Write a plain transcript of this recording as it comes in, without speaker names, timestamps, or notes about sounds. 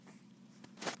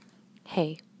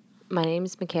Hey, my name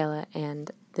is Michaela, and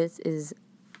this is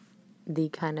the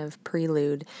kind of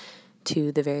prelude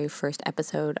to the very first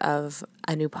episode of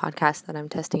a new podcast that I'm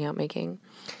testing out making.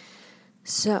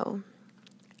 So,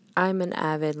 I'm an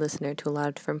avid listener to a lot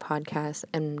of different podcasts,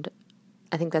 and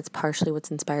I think that's partially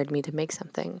what's inspired me to make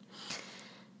something.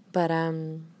 But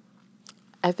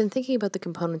I've been thinking about the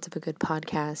components of a good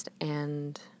podcast,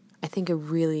 and I think a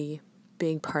really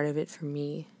big part of it for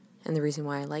me, and the reason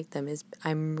why I like them, is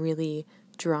I'm really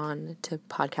drawn to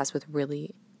podcasts with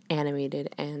really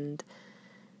animated and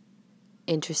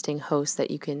interesting hosts that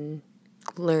you can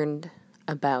learn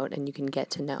about and you can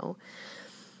get to know.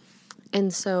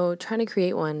 And so trying to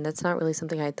create one, that's not really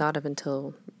something I thought of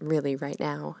until really right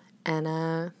now. And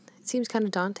it seems kind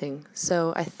of daunting.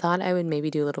 So I thought I would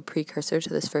maybe do a little precursor to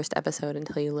this first episode and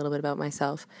tell you a little bit about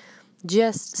myself,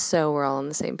 just so we're all on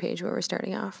the same page where we're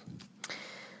starting off.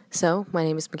 So my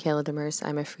name is Michaela Demers.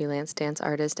 I'm a freelance dance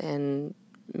artist and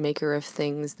maker of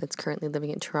things that's currently living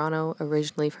in Toronto,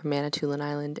 originally from Manitoulin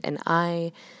Island, and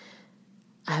I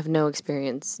have no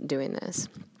experience doing this.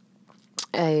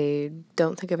 I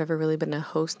don't think I've ever really been a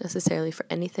host necessarily for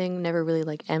anything, never really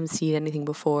emceed anything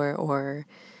before or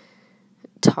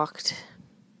talked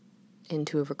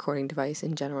into a recording device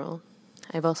in general.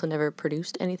 I've also never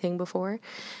produced anything before,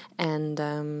 and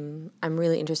I'm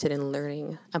really interested in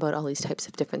learning about all these types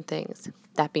of different things.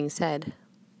 That being said,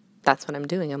 that's what I'm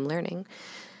doing, I'm learning.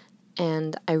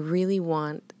 And I really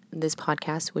want this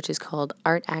podcast, which is called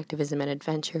Art, Activism, and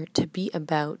Adventure, to be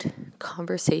about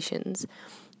conversations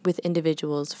with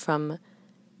individuals from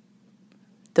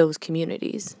those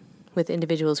communities, with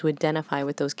individuals who identify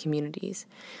with those communities.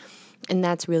 And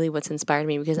that's really what's inspired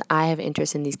me, because I have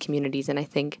interest in these communities, and I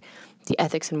think the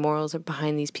ethics and morals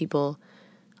behind these people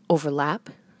overlap,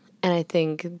 and I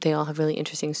think they all have really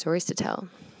interesting stories to tell.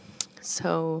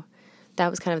 So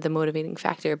that was kind of the motivating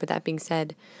factor. But that being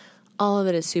said, all of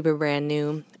it is super brand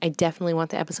new. I definitely want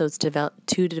the episodes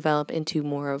to develop into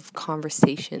more of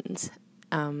conversations,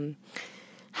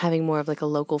 having more of a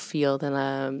local feel than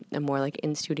a more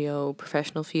in-studio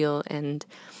professional feel, and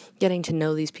getting to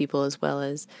know these people as well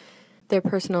as their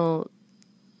personal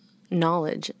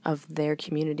knowledge of their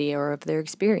community or of their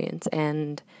experience,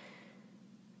 and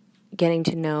getting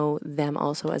to know them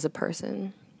also as a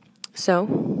person.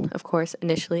 So, of course,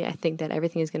 initially, I think that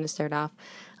everything is going to start off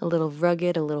a little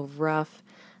rugged, a little rough.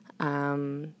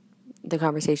 The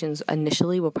conversations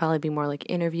initially will probably be more like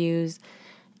interviews,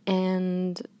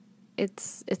 and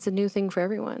it's a new thing for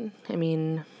everyone. I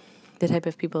mean, the type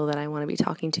of people that I want to be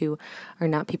talking to are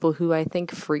not people who I think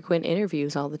frequent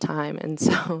interviews all the time, and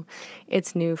so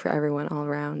it's new for everyone all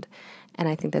around, and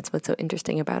I think that's what's so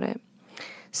interesting about it.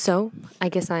 So, I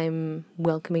guess I'm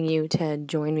welcoming you to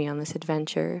join me on this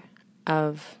adventure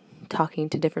of talking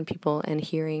to different people and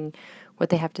hearing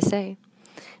what they have to say.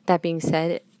 That being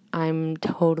said, I'm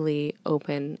totally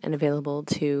open and available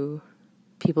to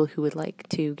people who would like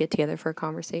to get together for a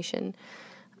conversation.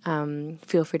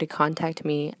 Feel free to contact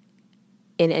me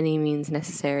in any means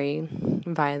necessary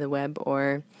via the web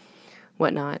or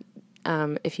whatnot.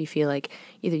 If you feel like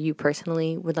either you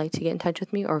personally would like to get in touch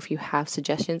with me, or if you have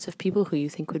suggestions of people who you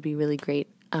think would be really great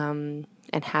and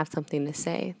have something to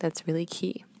say, that's really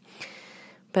key.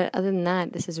 But other than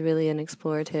that, this is really an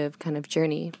explorative kind of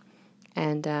journey.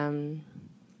 And I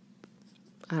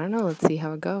don't know, let's see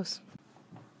how it goes.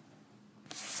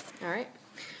 All right.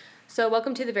 So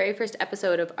welcome to the very first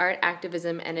episode of Art,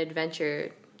 Activism, and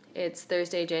Adventure. It's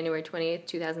Thursday, January 20th,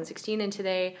 2016, and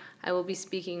today I will be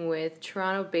speaking with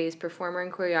Toronto-based performer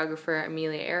and choreographer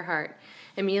Amelia Earhart.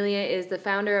 Amelia is the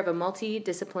founder of a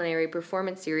multidisciplinary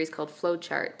performance series called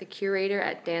Flowchart, the curator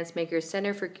at Dance Makers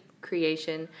Center for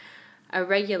Creation, a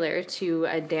regular to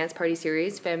a dance party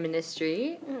series,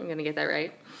 Feministry, I'm going to get that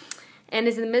right, and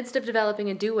is in the midst of developing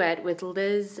a duet with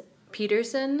Liz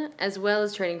Peterson, as well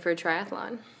as training for a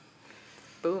triathlon.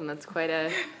 Boom, that's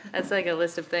like a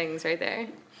list of things right there.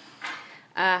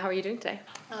 How are you doing today?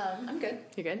 I'm good.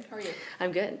 You good? How are you?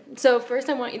 I'm good. So first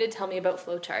I want you to tell me about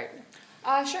Flowchart.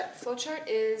 Sure. Flowchart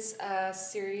is a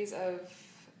series of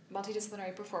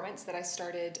multidisciplinary performance that I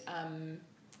started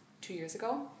 2 years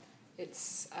ago.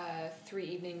 It's 3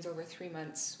 evenings over 3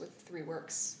 months with 3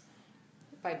 works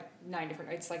by 9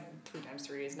 different, it's like 3 times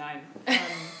 3 is 9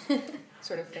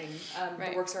 sort of thing.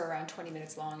 Right. The works are around 20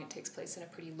 minutes long. It takes place in a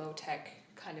pretty low-tech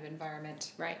kind of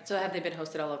environment. Right. So have they been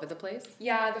hosted all over the place?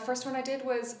 Yeah, the first one I did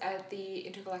was at the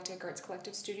Intergalactic Arts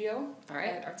Collective Studio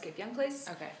at Artscape Young Place.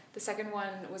 Okay. The second one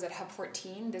was at Hub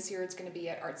 14. This year it's going to be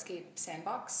at Artscape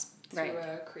Sandbox through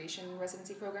a creation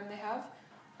residency program they have.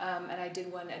 And I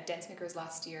did one at Dance Makers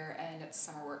last year and at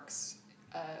Summerworks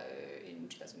in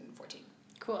 2014.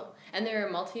 Cool. And they're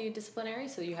multidisciplinary,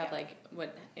 so you have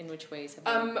in which ways have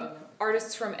you done that?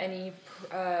 Artists from any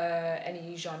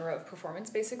genre of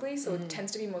performance, basically. So it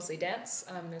tends to be mostly dance.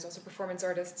 There's also performance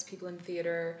artists, people in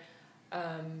theater,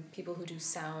 people who do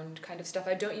sound kind of stuff.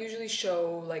 I don't usually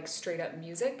show like straight up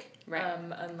music, right.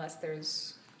 Unless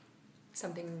there's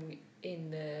something in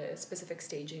the specific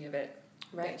staging of it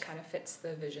that kind of fits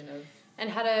the vision of. And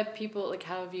how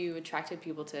have you attracted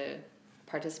people to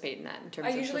participate in that in terms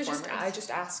of performers? I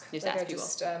just ask. You just ask people.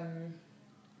 Just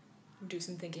do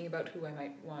some thinking about who I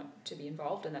might want to be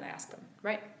involved, and then I ask them.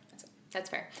 Right. That's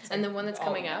fair. And the one that's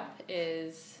coming up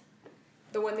is?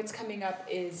 The one that's coming up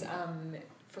is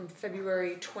from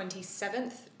February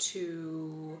 27th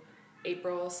to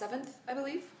April 7th, I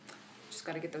believe. Just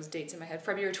got to get those dates in my head.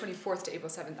 February 24th to April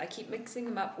 7th. I keep mixing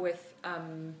them up with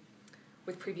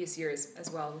previous years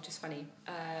as well, which is funny.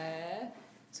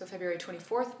 So February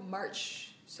 24th,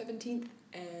 March 17th,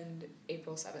 and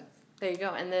April 7th. There you go.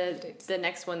 And the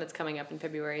next one that's coming up in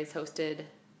February is hosted.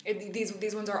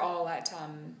 These ones are all at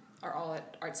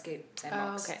Artscape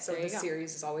Sandbox. Oh, okay. So the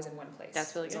series is always in one place.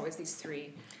 That's really good. There's always these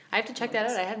three. I have to check that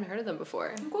out. I hadn't heard of them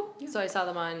before. Oh, cool. Yeah. So I saw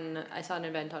an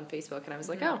event on Facebook, and I was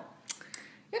like, oh,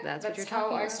 that's what you're talking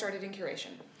about. That's how I started in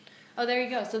curation. Oh, there you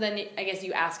go. So then I guess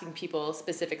you asking people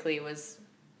specifically was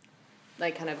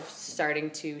like kind of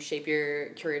starting to shape your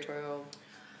curatorial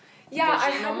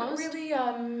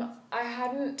vision I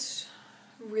hadn't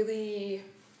really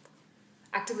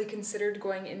actively considered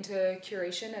going into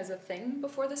curation as a thing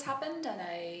before this happened, and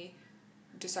I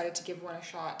decided to give one a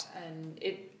shot. And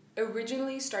it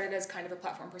originally started as kind of a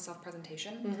platform for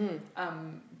self-presentation,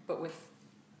 but with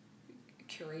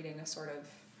curating a sort of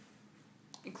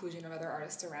inclusion of other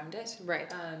artists around it.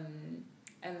 Right.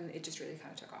 And it just really kind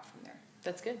of took off from there.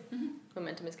 That's good.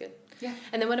 Momentum is good. Yeah.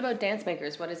 And then what about Dance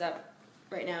Makers? What is up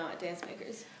right now at Dance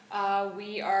Makers?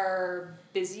 We are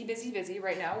busy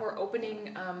right now. We're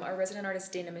opening, our resident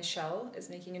artist Dana Michelle is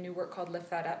making a new work called Lift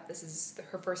That Up. This is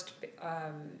her first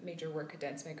major work at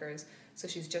Dance Makers. So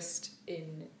she's just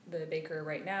in the Baker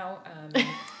right now,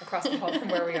 across the hall from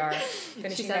where we are,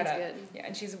 finishing that up. Good. Yeah,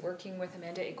 and she's working with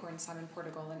Amanda Acorn, Simon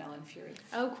Portugal, and Ellen Fury.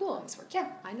 Oh, cool. On this work. Yeah.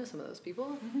 I know some of those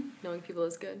people. Knowing people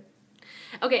is good.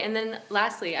 Okay, and then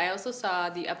lastly, I also saw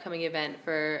the upcoming event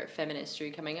for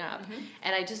Feministry coming up,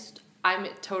 and I'm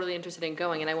totally interested in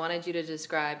going, and I wanted you to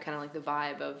describe kind of like the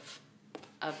vibe of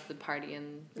the party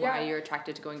and why you're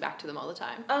attracted to going back to them all the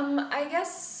time. I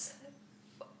guess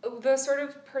the sort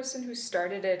of person who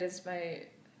started it is my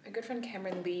good friend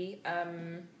Cameron Lee,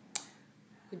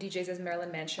 who DJs as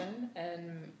Marilyn Mansion,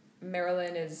 and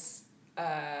Marilyn is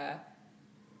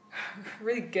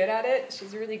really good at it.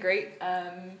 She's really great.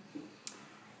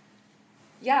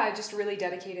 Just really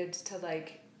dedicated to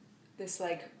like this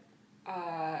like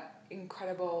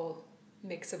incredible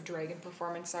mix of drag and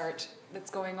performance art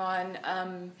that's going on.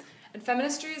 And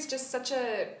Feministry is just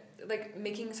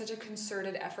making such a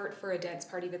concerted effort for a dance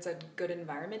party that's a good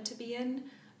environment to be in,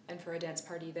 and for a dance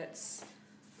party that's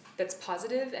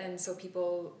positive, and so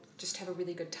people just have a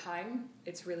really good time.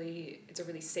 It's a really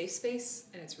safe space,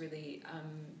 and it's really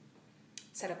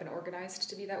set up and organized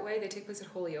to be that way. They take place at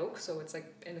Holyoke, so it's like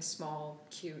in a small,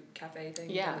 cute cafe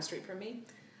thing down the street from me.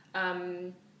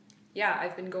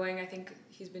 I've been going, I think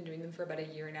he's been doing them for about a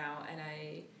year now, and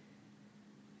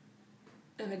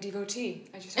I'm a devotee.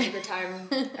 I just have a good time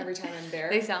every time I'm there.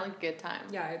 They sound like a good time.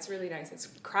 Yeah, it's really nice. It's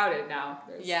crowded now.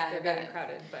 They're getting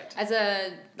crowded, but as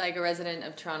a resident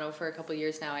of Toronto for a couple of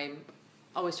years now, I'm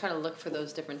always trying to look for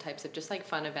those different types of just like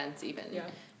fun events even. Yeah.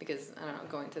 Because I don't know,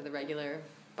 going to the regular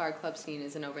bar club scene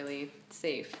isn't overly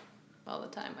safe all the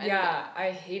time.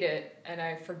 I hate it, and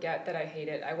I forget that I hate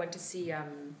it. I went to see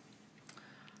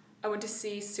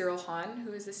Cyril Hahn,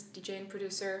 who is this DJ and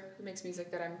producer who makes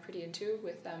music that I'm pretty into,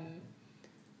 with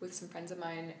some friends of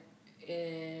mine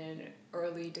in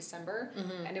early December,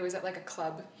 and it was at like a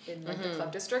club in like the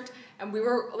club district, and we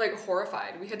were like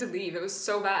horrified. We had to leave. It was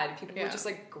so bad. People were just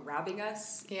like grabbing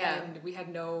us, and we had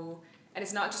no. And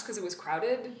it's not just because it was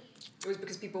crowded; it was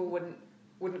because people wouldn't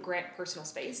grant personal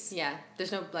space. Yeah,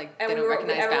 there's no like they don't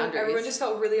recognize boundaries. Everyone just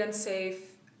felt really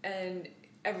unsafe, and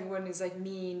everyone is like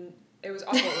mean. It was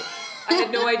awful. I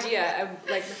had no idea.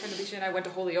 My friend Alicia and I went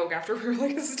to Holyoke after. We were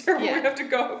like, this is terrible. We have to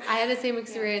go. I had the same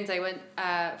experience. I went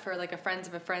for like a friend's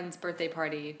of a friend's birthday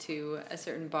party to a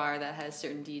certain bar that has a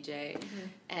certain DJ,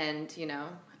 and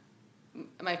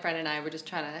my friend and I were just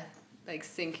trying to like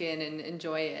sink in and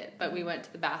enjoy it. But we went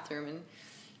to the bathroom, and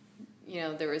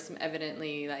there was some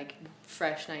evidently like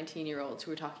fresh 19-year-olds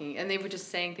who were talking, and they were just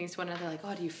saying things to one another like,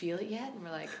 "Oh, do you feel it yet?" And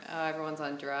we're like, "Oh, everyone's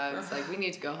on drugs. Like, we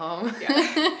need to go home." Yeah, gotta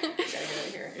get out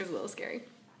of here. It was a little scary.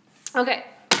 Okay,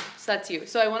 So that's you.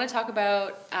 So I want to talk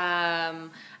about, I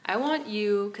want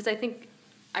you, because I think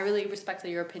I really respect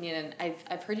your opinion, and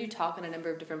I've heard you talk on a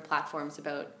number of different platforms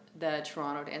about the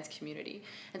Toronto dance community.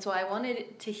 And so I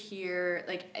wanted to hear,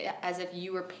 like, as if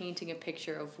you were painting a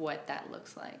picture of what that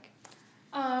looks like.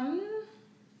 I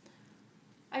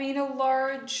mean, a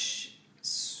large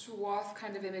swath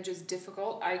kind of image is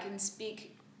difficult. I can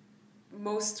speak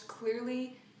most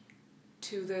clearly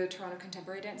to the Toronto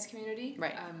contemporary dance community,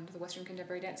 right? The Western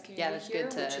contemporary dance community. Yeah, that's here,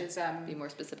 good to which is be more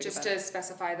specific. Just about to it.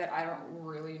 specify that I don't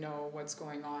really know what's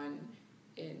going on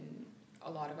in a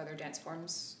lot of other dance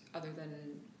forms, other than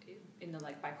in the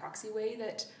like by proxy way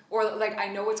that, or like I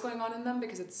know what's going on in them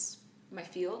because it's my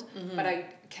field, but I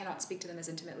cannot speak to them as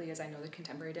intimately as I know the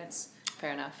contemporary dance.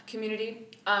 Fair enough. Community.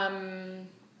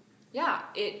 Yeah,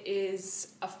 it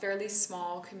is a fairly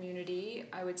small community,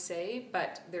 I would say,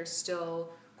 but there's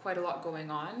still quite a lot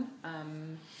going on.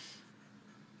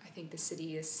 I think the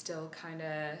city is still kind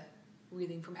of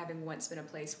reeling from having once been a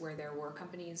place where there were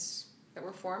companies that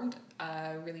were formed.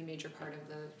 A really major part of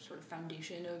the sort of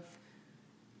foundation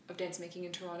of dance making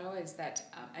in Toronto is that,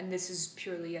 and this is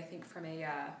purely, I think, from a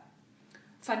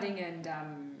funding and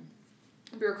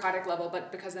bureaucratic level,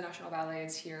 but because the National Ballet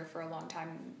is here for a long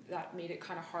time, that made it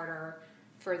kind of harder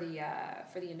for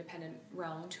the independent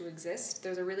realm to exist.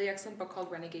 There's a really excellent book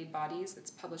called Renegade Bodies that's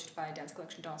published by Dance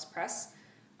Collection Dallas Press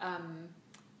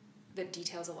that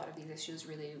details a lot of these issues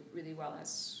really, really well, and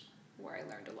that's where I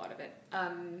learned a lot of it.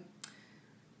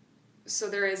 So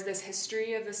there is this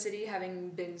history of the city having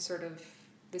been sort of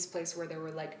this place where there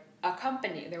were like a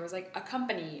company, there was like a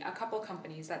couple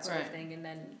companies, that sort of thing, and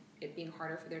then it being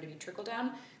harder for there to be trickle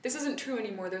down. This isn't true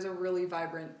anymore. There's a really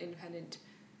vibrant independent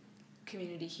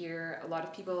community here. A lot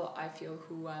of people, I feel,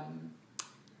 who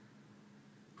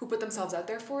put themselves out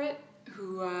there for it,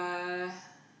 who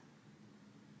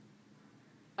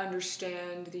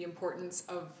understand the importance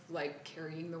of like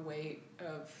carrying the weight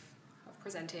of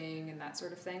presenting and that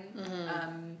sort of thing.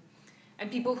 And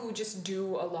people who just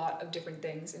do a lot of different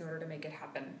things in order to make it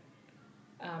happen.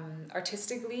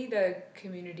 Artistically, the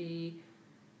community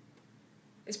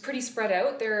is pretty spread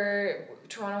out.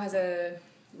 Toronto has a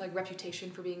like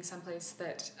reputation for being someplace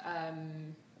that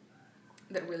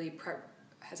that really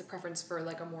has a preference for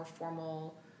like a more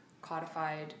formal,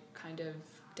 codified kind of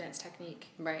dance technique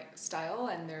style,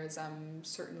 and there's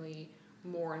certainly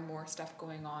more and more stuff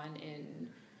going on in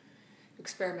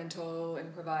experimental,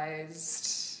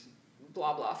 improvised,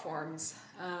 blah blah forms.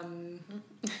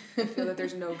 I feel that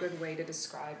there's no good way to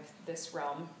describe this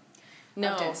realm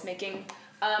of dance making.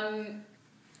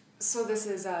 So this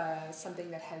is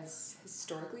something that has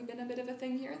historically been a bit of a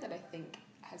thing here that I think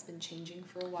has been changing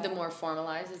for a while. The more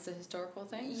formalized is the historical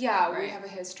thing? Yeah, we have a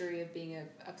history of being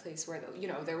a place where,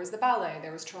 there was the ballet,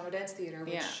 there was Toronto Dance Theatre,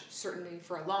 which certainly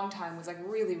for a long time was like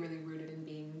really, really rooted in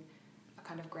being a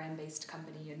kind of grand-based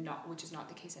company, and which is not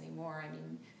the case anymore. I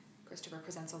mean, Christopher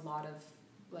presents a lot of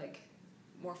like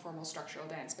more formal structural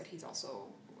dance, but he's also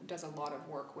does a lot of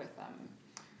work with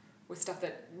stuff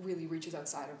that really reaches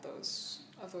outside of those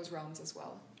realms as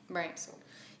well. Right. So.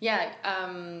 Yeah,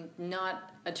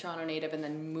 not a Toronto native, and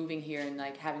then moving here and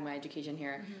like having my education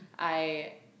here,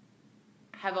 I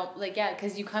have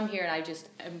because you come here and I just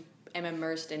am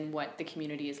immersed in what the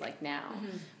community is like now,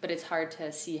 but it's hard to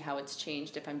see how it's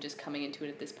changed if I'm just coming into it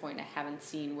at this point and I haven't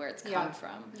seen where it's come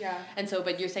from. Yeah. And so,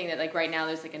 but you're saying that like right now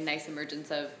there's like a nice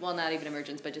emergence of, well, not even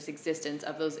emergence, but just existence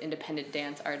of those independent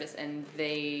dance artists, and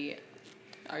they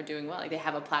are doing well. Like they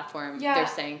have a platform, they're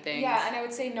saying things. Yeah, and I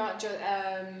would say not just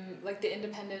like the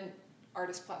independent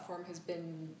artist platform has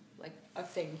been like a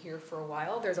thing here for a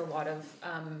while. There's a lot of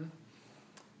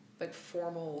like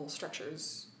formal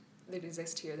structures that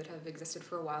exist here that have existed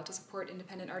for a while to support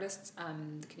independent artists.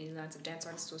 The Canadian Alliance of Dance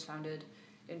Artists was founded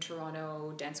in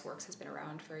Toronto. DanceWorks has been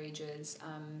around for ages.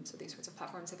 So these sorts of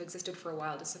platforms have existed for a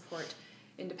while to support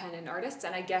independent artists.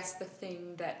 And I guess the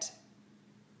thing that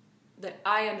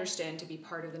I understand to be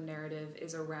part of the narrative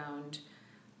is around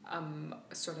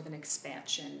sort of an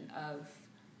expansion of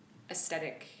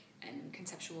aesthetic and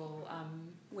conceptual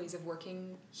ways of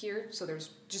working here. So there's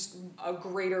just a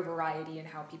greater variety in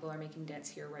how people are making dance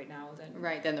here right now than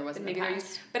there was in the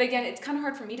past. But again, it's kind of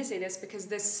hard for me to say this because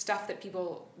this stuff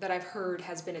that I've heard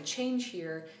has been a change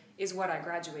here is what I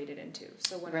graduated into.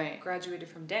 So when I graduated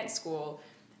from dance school,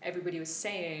 everybody was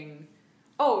saying,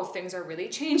 oh, things are really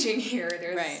changing here.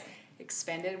 There's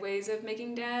expanded ways of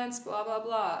making dance, blah, blah,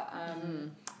 blah.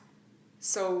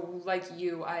 So like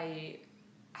you, I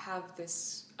have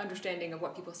this understanding of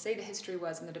what people say the history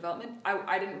was and the development.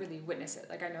 I didn't really witness it.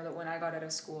 Like I know that when I got out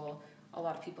of school, a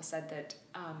lot of people said that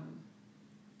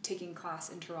taking class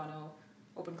in Toronto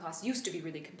open class used to be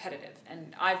really competitive,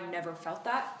 and I've never felt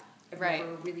that. I've Right.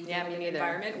 never really Yeah, been me in an neither.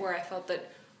 environment where I felt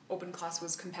that open class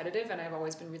was competitive, and I've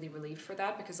always been really relieved for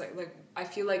that, because like I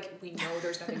feel like we know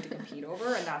there's nothing to compete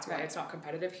over, and that's why Right. it's not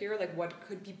competitive here. Like what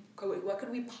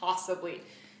could we possibly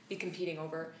be competing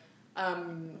over?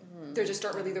 There just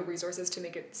aren't really the resources to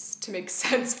make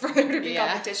sense for there to be Yeah.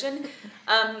 competition.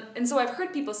 And so I've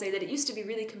heard people say that it used to be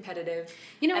really competitive.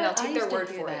 You know and what? I'll take I their used word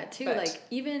to hear for that it, too. but- Like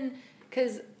even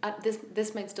because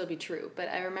this might still be true, but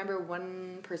I remember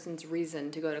one person's reason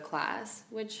to go to class,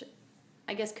 which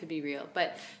I guess could be real,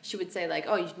 but she would say like,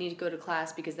 oh, you need to go to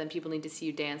class because then people need to see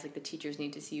you dance, like the teachers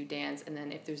need to see you dance, and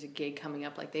then if there's a gig coming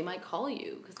up, like they might call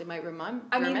you because they might remember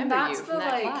you from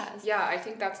that class. Yeah, I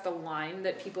think that's the line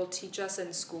that people teach us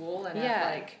in school, and Yeah.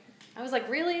 like, I was like,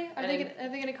 really? Are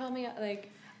And they gonna call me?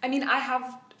 Like, I mean, I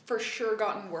have for sure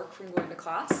gotten work from going to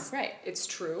class. right. It's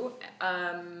true.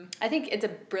 I think it's a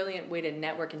brilliant way to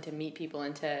network and to meet people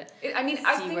and to I see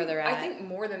think, where they're at. I think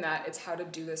more than that, it's how to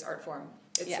do this art form.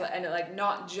 It's Yeah. and like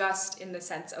not just in the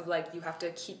sense of like you have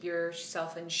to keep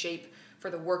yourself in shape for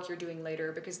the work you're doing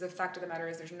later, because the fact of the matter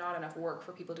is there's not enough work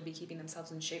for people to be keeping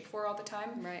themselves in shape for all the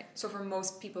time. Right. So for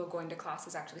most people, going to class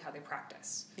is actually how they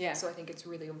practice. Yeah. So I think it's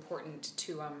really important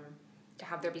to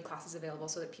have there be classes available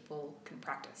so that people can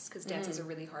practice, because dance is a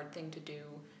really hard thing to do,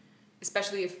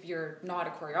 especially if you're not a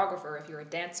choreographer. If you're a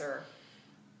dancer,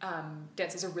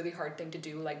 dance is a really hard thing to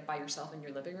do like by yourself in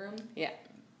your living room. Yeah.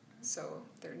 So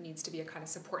there needs to be a kind of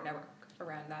support network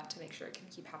around that to make sure it can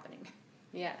keep happening.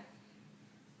 Yeah.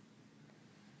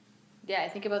 Yeah, I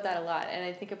think about that a lot. And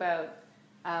I think about,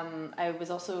 I was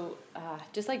also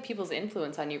just like people's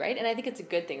influence on you, right? And I think it's a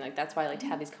good thing. Like, that's why I like to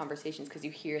have these conversations, because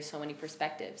you hear so many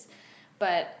perspectives.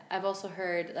 But I've also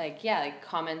heard, like, yeah, like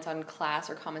comments on class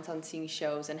or comments on seeing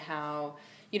shows and how,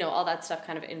 you know, all that stuff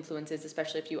kind of influences,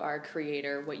 especially if you are a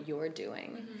creator, what you're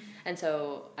doing. Mm-hmm. And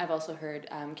so I've also heard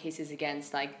cases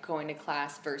against, like, going to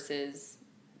class versus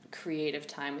creative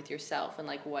time with yourself, and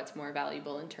like what's more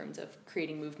valuable in terms of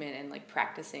creating movement and like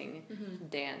practicing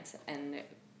dance and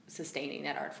sustaining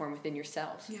that art form within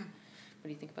yourself. Yeah. What do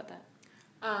you think about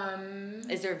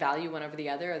that? Is there value one over the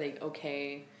other? Are they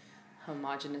okay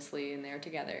homogeneously in there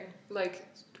together? Like,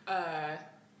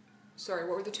 sorry,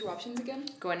 what were the two options again?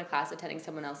 Going to class, attending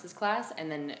someone else's class,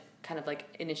 and then kind of like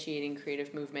initiating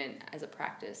creative movement as a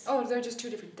practice. Oh, they're just two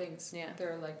different things. Yeah.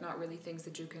 They're like not really things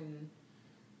that you can,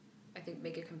 I think,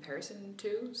 make a comparison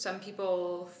to. Some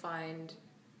people find,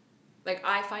 like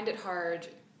I find it hard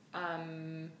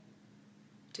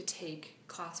to take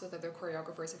class with other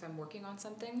choreographers if I'm working on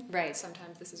something. Right.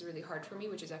 Sometimes this is really hard for me,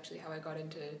 which is actually how I got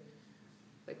into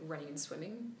like running and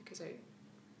swimming, because I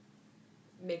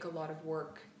make a lot of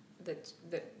work that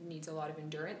needs a lot of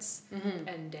endurance,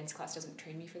 and dance class doesn't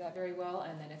train me for that very well.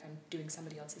 And then if I'm doing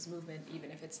somebody else's movement, even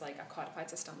if it's like a codified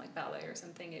system like ballet or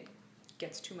something, it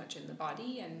gets too much in the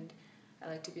body, and I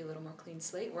like to be a little more clean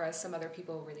slate, whereas some other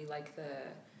people really like the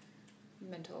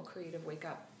mental creative wake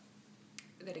up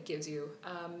that it gives you.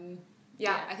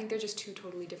 Yeah, I think they're just two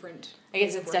totally different I guess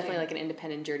ways of it's definitely working. like an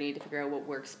independent journey to figure out what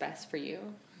works best for you.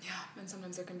 Yeah, and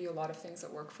sometimes there can be a lot of things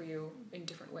that work for you in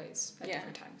different ways at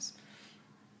different times.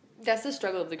 That's the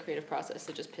struggle of the creative process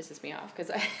that just pisses me off,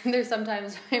 because there's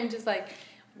sometimes I'm just like,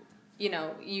 you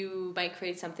know, you might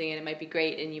create something and it might be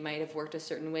great and you might have worked a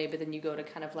certain way, but then you go to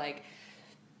kind of like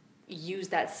use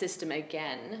that system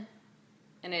again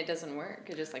and it doesn't work.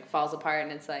 It just like falls apart,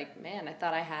 and it's like, man, I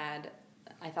thought I had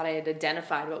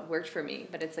identified what worked for me,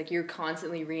 but it's like you're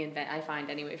constantly I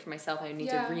find anyway for myself, I need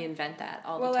to reinvent that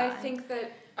all the time. Well, I think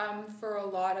that for a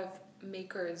lot of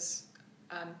makers,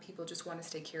 people just want to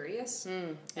stay curious,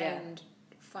 and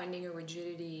finding a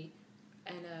rigidity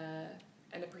and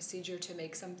a procedure to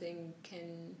make something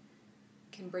can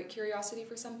break curiosity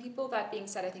for some people. That being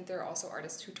said, I think there are also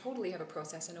artists who totally have a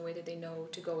process and a way that they know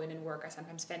to go in and work. I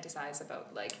sometimes fantasize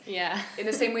about like, in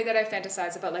the same way that I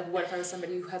fantasize about like, what if I was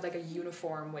somebody who had like a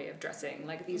uniform way of dressing,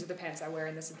 like these are the pants I wear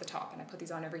and this is the top and I put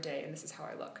these on every day and this is how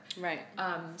I look. Right.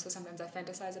 So sometimes I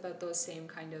fantasize about those same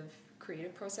kind of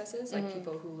creative processes, like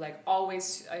people who like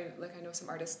always, I know some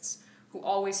artists who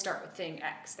always start with thing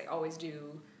X. They always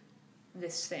do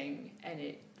this thing and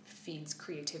it feeds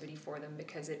creativity for them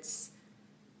because it's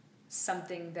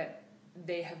something that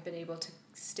they have been able to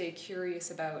stay curious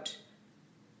about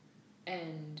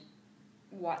and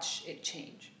watch it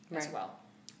change as well.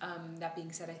 That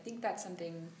being said, I think that's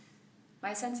something,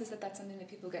 my sense is that that's something that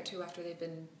people get to after they've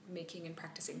been making and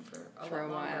practicing for a lot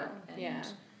longer. While.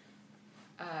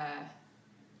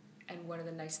 And one of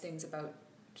the nice things about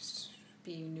just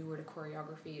being newer to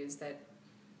choreography is that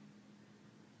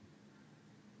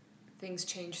things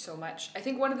change so much. I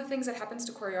think one of the things that happens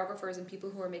to choreographers and people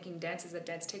who are making dance is that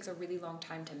dance takes a really long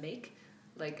time to make.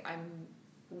 Like I'm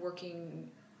going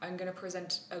to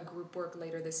present a group work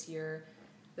later this year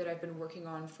that I've been working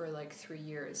on for like 3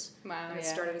 years. Wow, and it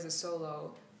started as a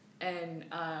solo. And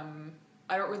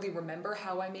I don't really remember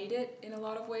how I made it in a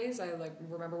lot of ways. I like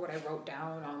remember what I wrote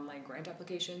down on like grant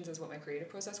applications as what my creative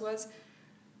process was.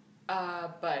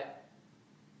 But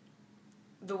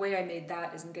the way I made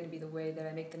that isn't going to be the way that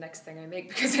I make the next thing I make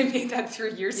because I made that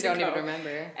 3 years ago. You don't even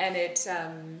remember. And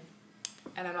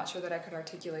and I'm not sure that I could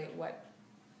articulate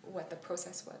what the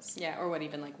process was. Yeah, or what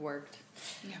even like worked.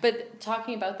 Yeah. But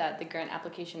talking about that, the grant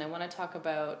application, I want to talk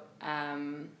about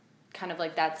kind of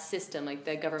like that system, like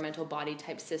the governmental body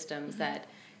type systems that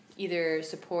either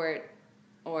support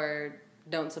or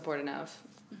don't support enough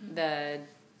the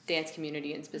dance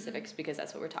community in specifics, because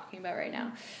that's what we're talking about right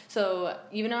now. So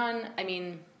even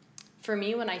for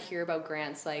me, when I hear about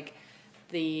grants, like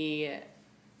the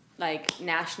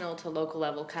national to local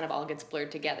level kind of all gets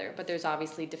blurred together, but there's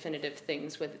obviously definitive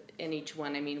things within each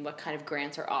one. I mean, what kind of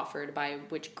grants are offered by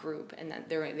which group, and that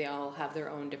they all have their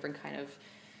own different kind of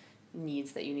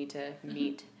needs that you need to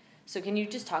meet. So can you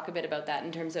just talk a bit about that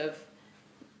in terms of,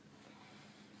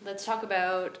 let's talk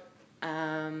about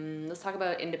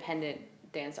independent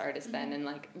dance artists then, and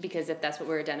like, because if that's what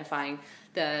we're identifying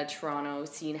the Toronto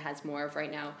scene has more of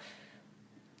right now,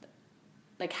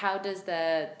 like how does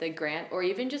the grant or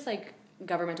even just like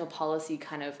governmental policy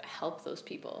kind of help those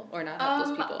people or not help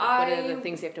those people? What are the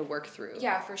things they have to work through?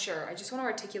 Yeah, for sure. I just want to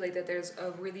articulate that there's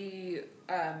a really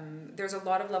there's a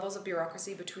lot of levels of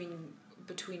bureaucracy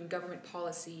between government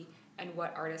policy and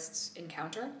what artists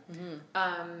encounter.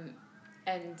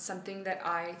 And something that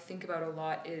I think about a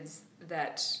lot is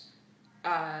that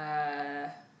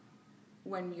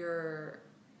when you're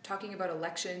talking about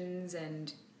elections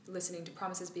and listening to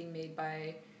promises being made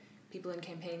by people in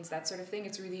campaigns, that sort of thing,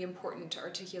 it's really important to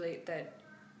articulate that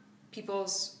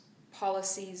people's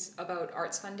policies about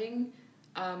arts funding,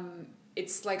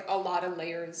 it's like a lot of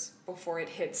layers before it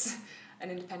hits an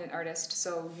independent artist.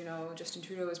 So, Justin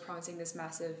Trudeau is promising this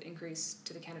massive increase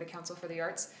to the Canada Council for the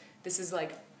Arts. This is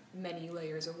like many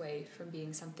layers away from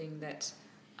being something that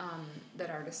that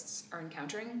artists are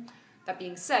encountering. That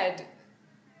being said,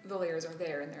 the layers are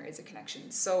there and there is a connection.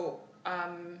 So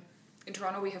in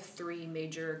Toronto, we have 3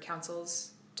 major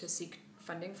councils to seek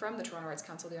funding from: the Toronto Arts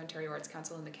Council, the Ontario Arts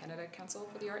Council, and the Canada Council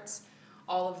for the Arts.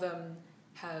 All of them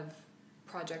have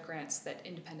project grants that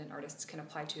independent artists can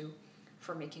apply to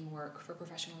for making work, for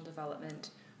professional development,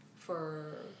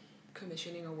 for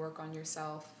commissioning a work on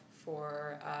yourself,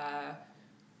 for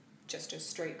just a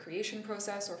straight creation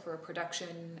process, or for a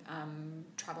production,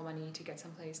 travel money to get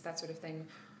someplace, that sort of thing.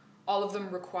 All of them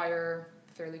require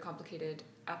fairly complicated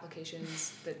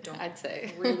applications that don't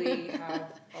really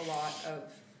have a lot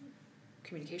of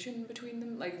communication between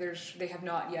them. Like they have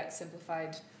not yet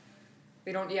simplified,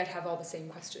 they don't yet have all the same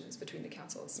questions between the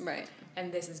councils. Right.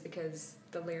 And this is because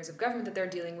the layers of government that they're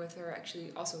dealing with are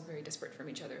actually also very disparate from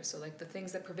each other. So like the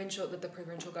things that the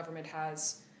provincial government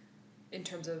has in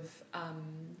terms of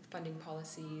funding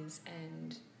policies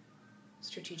and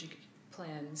strategic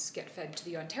plans get fed to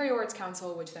the Ontario Arts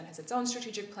Council, which then has its own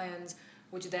strategic plans,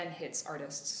 which then hits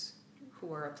artists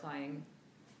who are applying.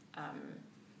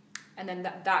 And then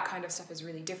that kind of stuff is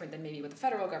really different than maybe what the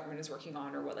federal government is working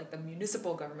on, or what like the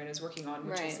municipal government is working on,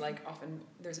 which is like often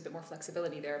there's a bit more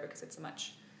flexibility there because it's a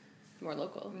much more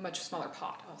local, much smaller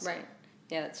pot also. Right.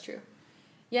 Yeah, that's true.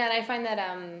 Yeah, and I find that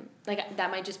like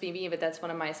that might just be me, but that's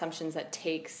one of my assumptions that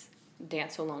takes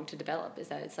dance so long to develop, is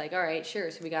that it's like, all right,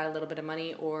 sure, so we got a little bit of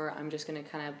money, or I'm just going to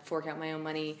kind of fork out my own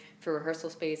money for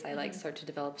rehearsal space. I like start to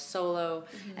develop solo,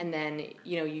 and then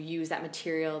you use that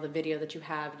material, the video that you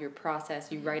have, your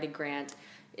process, you write a grant.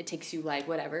 It takes you like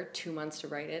 2 months to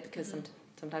write it, because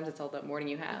sometimes it's all that morning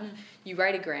you have. You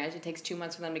write a grant, it takes 2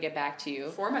 months for them to get back to you.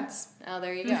 4 months. Oh,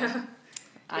 there you go.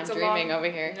 I'm dreaming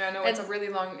over here. Yeah, no, it's a really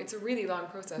long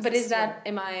process. But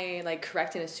am I like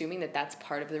correct in assuming that that's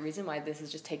part of the reason why this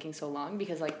is just taking so long?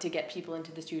 Because like to get people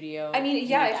into the studio. I mean,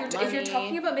 yeah, if you're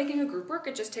talking about making a group work,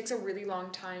 it just takes a really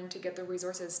long time to get the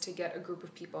resources to get a group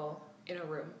of people in a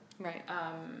room. Right.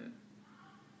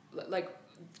 Like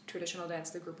traditional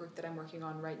dance, the group work that I'm working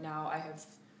on right now,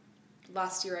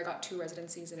 last year I got 2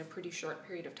 residencies in a pretty short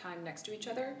period of time next to each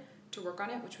other to work on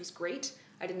it, which was great.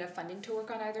 I didn't have funding to work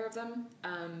on either of them.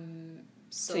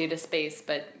 So you had a space,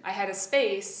 but... I had a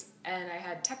space, and I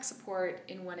had tech support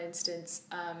in one instance,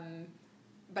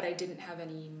 but I didn't have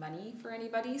any money for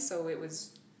anybody, so it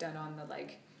was done on the,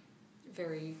 like,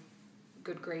 very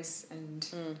good grace and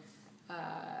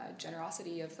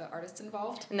generosity of the artists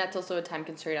involved. And that's also a time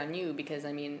constraint on you, because,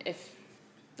 I mean, if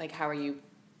like, how are you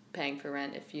paying for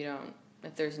rent if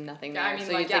there's nothing there? Yeah, I mean,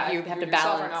 so like, you have to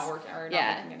balance. You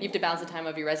have to balance the time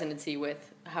of your residency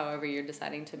with however you're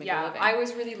deciding to make a living. I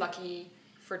was really lucky.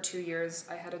 For 2 years,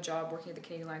 I had a job working at the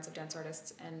Canadian Alliance of Dance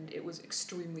Artists, and it was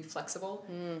extremely flexible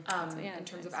in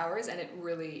terms of hours, and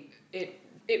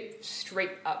it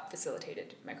straight up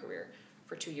facilitated my career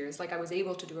for 2 years. Like, I was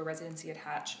able to do a residency at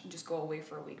Hatch and just go away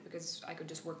for a week because I could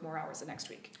just work more hours the next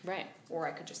week. Right. Or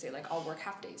I could just say, like, I'll work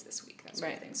half days this week, that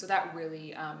sort of thing. So that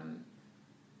really,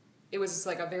 it was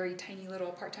like a very tiny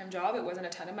little part-time job. It wasn't a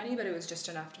ton of money, but it was just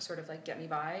enough to sort of like get me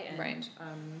by. And,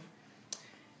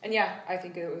 and yeah, I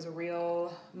think it was a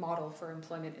real model for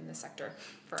employment in the sector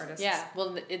for artists. Yeah,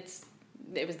 well,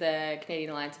 it was the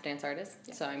Canadian Alliance of Dance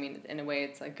Artists, so I mean, in a way,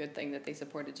 it's a good thing that they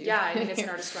supported you. Yeah, I mean, it's an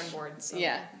artist-run board. So.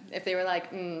 Yeah, if they were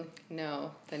like, no,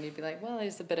 then you'd be like, well,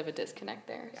 there's a bit of a disconnect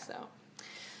there.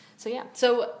 Yeah.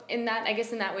 So in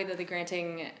that way, that the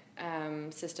granting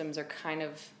systems are kind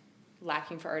of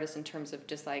lacking for artists in terms of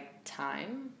just like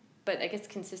time. But I guess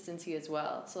consistency as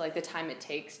well. So, like, the time it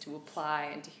takes to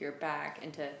apply and to hear back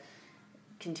and to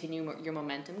continue your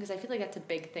momentum. Because I feel like that's a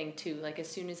big thing, too. Like, as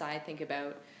soon as I think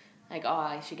about, like,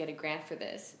 I should get a grant for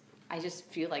this, I just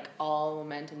feel like all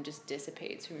momentum just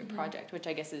dissipates from your project, which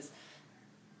I guess is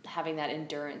having that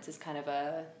endurance is kind of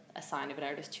a sign of an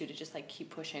artist, too, to just, like, keep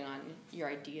pushing on your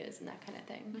ideas and that kind of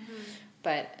thing.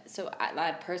 But, so,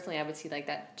 I personally, I would see, like,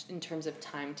 that in terms of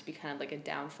time to be kind of like a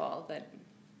downfall that...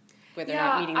 where they're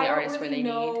not meeting the artists where they need.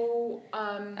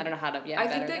 I don't know how to I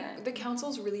think that the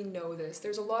councils really know this.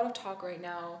 There's a lot of talk right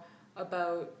now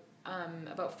about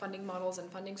funding models and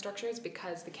funding structures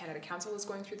because the Canada Council is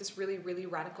going through this really, really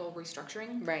radical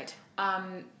restructuring. Right.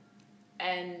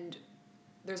 And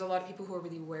there's a lot of people who are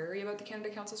really wary about the Canada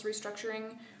Council's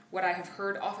restructuring. What I have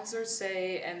heard officers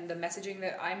say and the messaging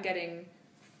that I'm getting,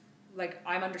 like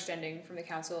I'm understanding from the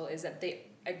council, is that they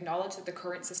acknowledge that the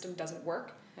current system doesn't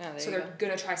work. So they're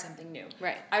going to try something new.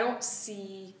 Right. I don't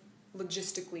see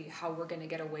logistically how we're going to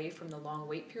get away from the long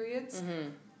wait periods.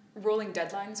 Rolling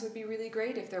deadlines would be really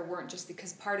great if there weren't, just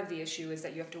because part of the issue is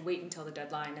that you have to wait until the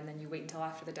deadline and then you wait until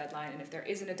after the deadline. And if there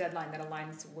isn't a deadline that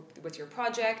aligns with your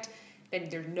project, then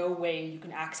there's no way you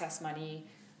can access money.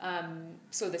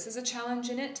 So this is a challenge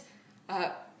in it.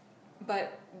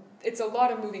 But it's a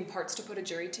lot of moving parts to put a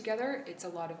jury together. It's a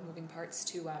lot of moving parts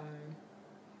to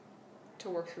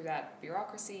work through that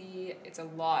bureaucracy. It's a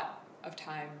lot of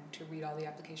time to read all the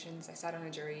applications. I sat on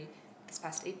a jury this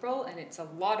past April, and it's a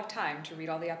lot of time to read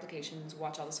all the applications,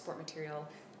 watch all the support material,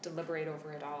 deliberate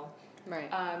over it all. Right.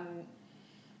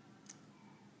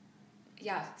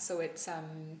 So it's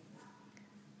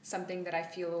something that I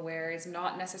feel aware is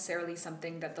not necessarily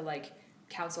something that the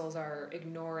councils are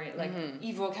ignoring,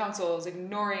 evil councils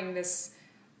ignoring this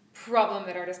problem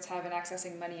that artists have in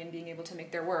accessing money and being able to make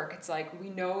their work. It's like, we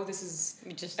know this is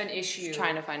just an issue.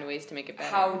 Trying to find ways to make it better.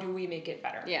 How do we make it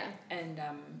better? Yeah. And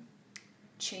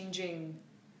changing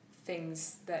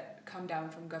things that come down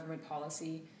from government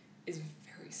policy is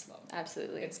very slow.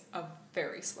 Absolutely. It's a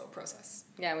very slow process.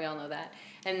 Yeah, we all know that.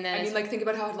 And then think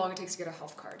about how long it takes to get a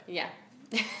health card. Yeah.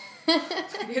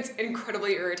 It's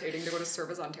incredibly irritating to go to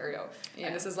Service Ontario. Yeah.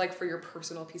 And this is for your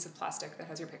personal piece of plastic that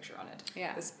has your picture on it.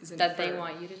 Yeah. This isn't that they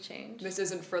want you to change. This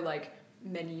isn't for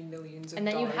many millions of dollars. And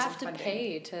then you have to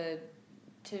pay to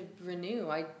renew.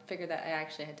 I figured that I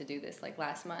actually had to do this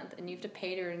last month, and you have to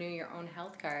pay to renew your own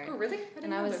health card. Oh, really?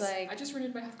 I was I just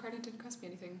renewed my health card and it didn't cost me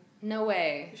anything. No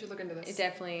way. You should look into this. It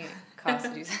definitely costs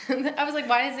to do something. I was like,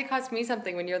 why does it cost me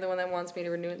something when you're the one that wants me to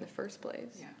renew it in the first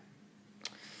place? Yeah.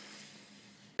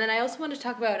 Then I also want to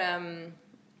talk about,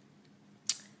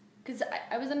 because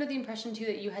I was under the impression too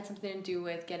that you had something to do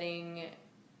with getting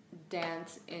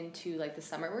dance into the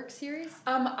Summer Works series.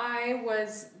 I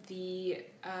was the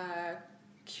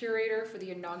curator for the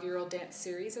inaugural dance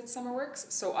series at Summer Works,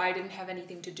 so I didn't have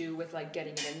anything to do with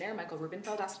getting it in there. Michael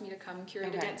Rubenfeld asked me to come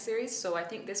curate a dance series, so I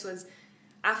think this was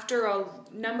after a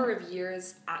number of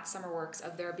years at Summer Works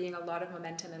of there being a lot of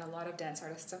momentum and a lot of dance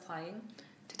artists applying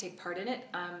to take part in it.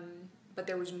 But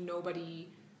there was nobody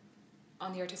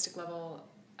on the artistic level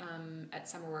at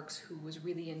Summer Works who was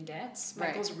really in dance. Right.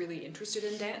 Michael's really interested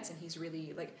in dance, and he's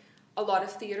really a lot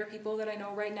of theater people that I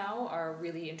know right now are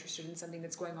really interested in something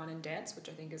that's going on in dance, which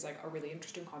I think is a really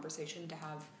interesting conversation to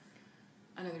have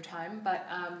another time. But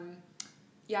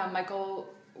Michael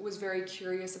was very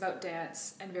curious about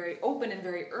dance and very open and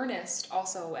very earnest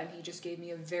also, and he just gave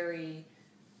me a very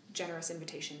generous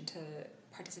invitation to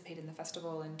participate in the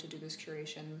festival and to do this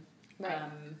curation. Right.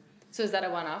 So is that a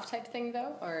one-off type thing,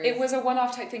 though? It was a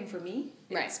one-off type thing for me.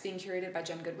 Right. It's being curated by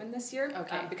Jen Goodwin this year.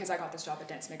 Okay. Because I got this job at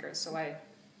Dance Makers, so I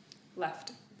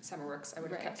left Summer Works. I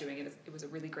would have kept doing it. It was a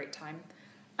really great time.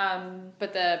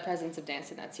 But the presence of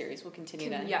dance in that series will continue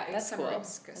then. Yeah, that's some cool.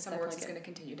 works. That's Some works is definitely going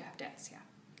to continue to have dance, yeah.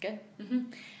 good.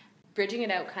 Mm-hmm. Bridging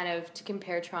it out kind of to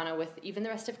compare Toronto with even the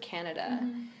rest of Canada.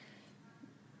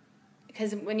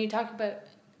 Because when you talk about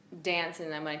dance, and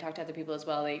then when I talk to other people as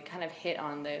well, they kind of hit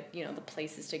on the the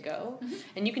places to go,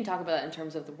 and you can talk about it in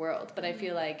terms of the world, but I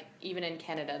feel like even in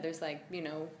Canada there's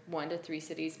 1 to 3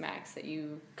 cities max that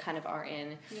you kind of are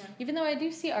in, even though I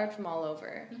do see art from all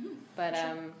over. But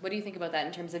what do you think about that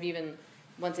in terms of even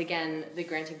once again the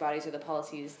granting bodies or the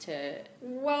policies to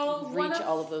reach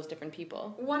all of those different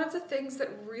people? One of the things that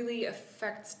really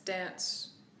affects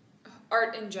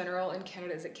art in general in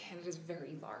Canada is that Canada is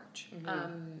very large.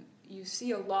 You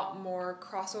see a lot more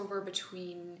crossover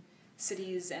between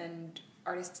cities and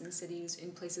artists in cities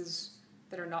in places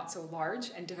that are not so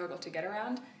large and difficult to get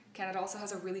around. Canada also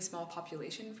has a really small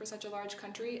population for such a large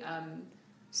country.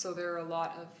 So there are a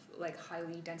lot of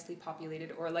highly densely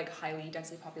populated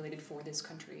for this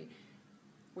country,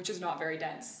 which is not very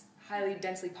dense. Highly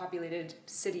densely populated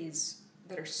cities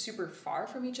that are super far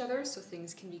from each other, so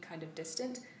things can be kind of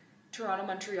distant. Toronto,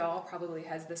 Montreal probably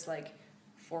has this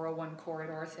 401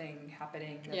 corridor thing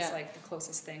happening that's the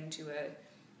closest thing to a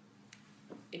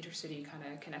intercity kind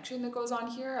of connection that goes on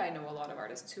here. I know a lot of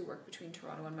artists who work between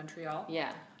Toronto and Montreal.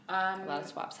 Yeah. A lot of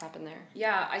swaps happen there.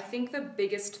 Yeah, I think the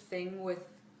biggest thing with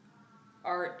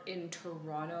art in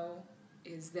Toronto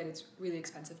is that it's really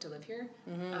expensive to live here,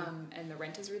 and the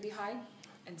rent is really high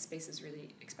and space is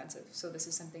really expensive. So this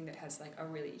is something that has a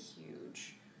really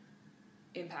huge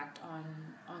impact on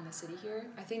the city here.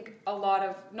 I think a lot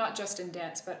of, not just in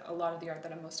dance, but a lot of the art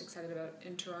that I'm most excited about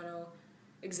in Toronto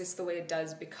exists the way it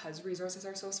does because resources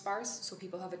are so sparse. So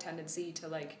people have a tendency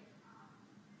to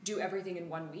do everything in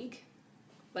 1 week.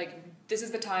 This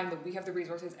is the time that we have the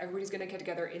resources, everybody's going to get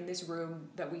together in this room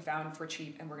that we found for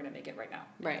cheap and we're going to make it right now.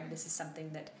 Right. And this is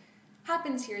something that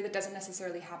happens here that doesn't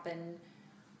necessarily happen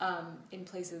in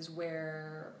places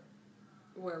where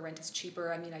rent is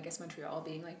cheaper. I mean, I guess Montreal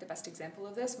being the best example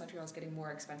of this. Montreal's getting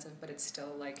more expensive, but it's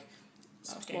still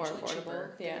substantially more affordable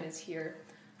cheaper than it is here.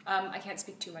 I can't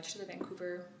speak too much to the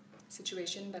Vancouver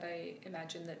situation, but I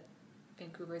imagine that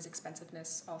Vancouver's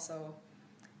expensiveness also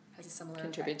has a similar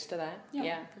contributes effect. to that.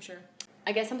 Yeah, for sure.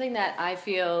 I guess something that I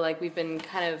feel like we've been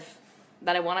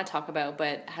that I want to talk about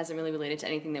but hasn't really related to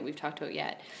anything that we've talked about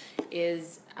yet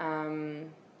is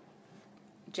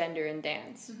gender in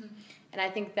dance. And I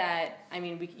think that,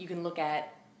 you can look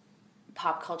at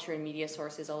pop culture and media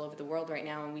sources all over the world right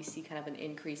now, and we see kind of an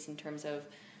increase in terms of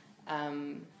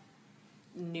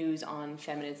news on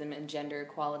feminism and gender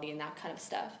equality and that kind of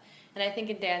stuff. And I think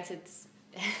in dance, it's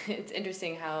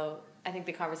interesting how I think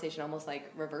the conversation almost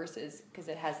reverses because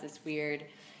it has this weird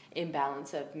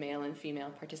imbalance of male and female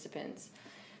participants.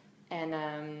 And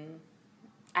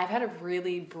I've had a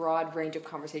really broad range of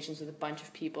conversations with a bunch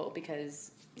of people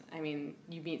because you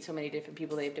meet so many different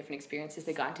people, they have different experiences,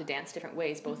 they got into dance different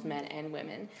ways, both men and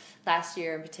women. Last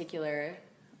year in particular,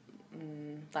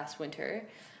 last winter,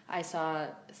 I saw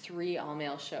 3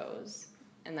 all-male shows,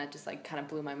 and that just kind of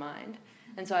blew my mind.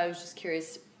 And so I was just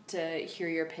curious to hear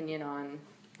your opinion on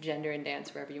gender in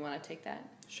dance, wherever you want to take that.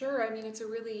 Sure, it's a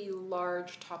really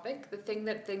large topic. The thing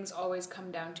that things always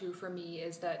come down to for me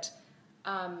is that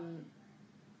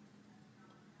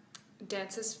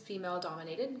dance is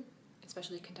female-dominated,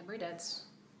 especially contemporary dance.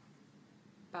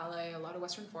 Ballet, a lot of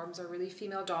Western forms are really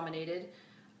female-dominated.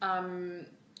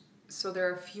 So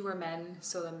there are fewer men,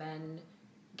 so the men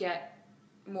get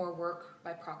more work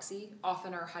by proxy,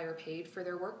 often are higher paid for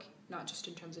their work, not just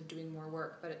in terms of doing more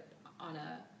work, but on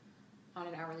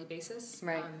an hourly basis.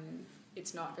 Right.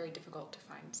 It's not very difficult to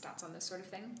find stats on this sort of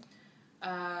thing.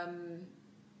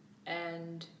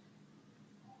 And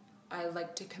I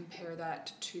like to compare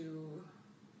that to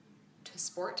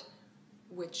sport,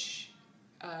 which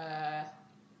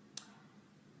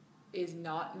is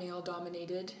not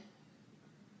male-dominated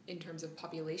in terms of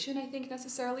population, I think,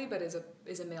 necessarily, but is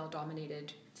a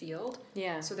male-dominated field.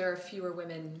 Yeah. So there are fewer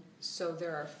women, so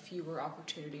there are fewer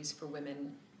opportunities for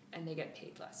women, and they get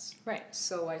paid less. Right.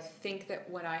 So I think that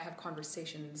when I have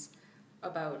conversations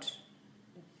about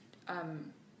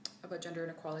gender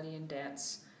inequality in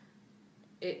dance,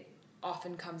 it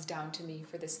often comes down to me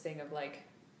for this thing of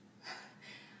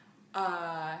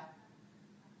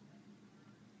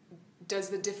does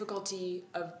the difficulty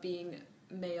of being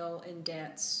male in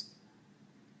dance,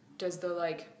 does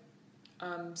the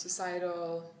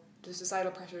societal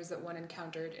pressures that one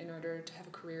encountered in order to have a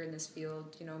career in this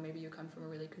field, maybe you come from a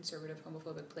really conservative,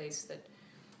 homophobic place that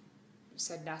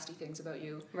said nasty things about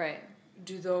you. Right.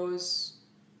 Do those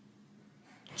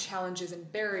challenges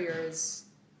and barriers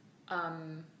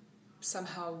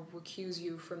somehow recuse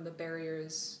you from the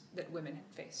barriers that women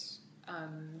face?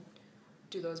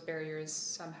 Do those barriers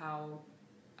somehow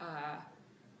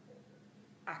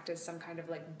act as some kind of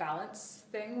like balance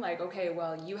thing? Like, okay,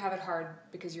 well, you have it hard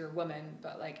because you're a woman,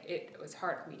 but like it was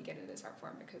hard for me to get into this art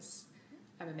form because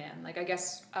I'm a man. Like, I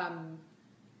guess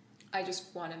I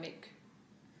just want to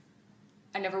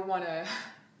I never want to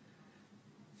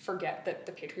forget that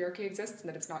the patriarchy exists and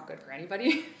that it's not good for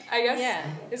anybody, I guess,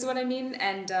 is what I mean.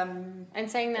 And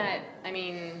saying that, I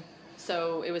mean,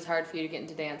 so it was hard for you to get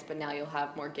into dance, but now you'll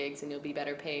have more gigs and you'll be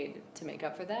better paid to make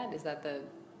up for that? Is that the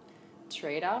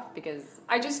trade-off? Because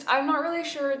I'm not really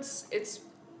sure it's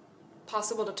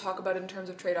possible to talk about it in terms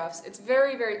of trade-offs. It's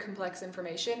very, very complex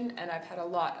information, and I've had a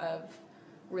lot of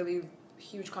really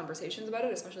huge conversations about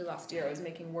it, especially last year. I was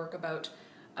making work about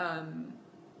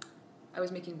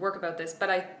this, but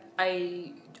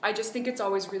I just think it's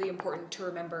always really important to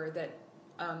remember that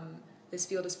this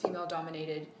field is female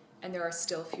dominated, and there are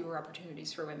still fewer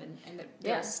opportunities for women, and that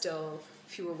there are still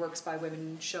fewer works by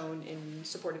women shown in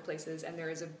supported places, and there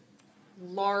is a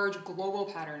large global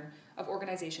pattern of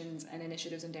organizations and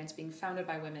initiatives in dance being founded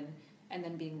by women and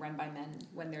then being run by men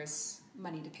when there's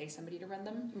money to pay somebody to run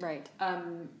them. Right.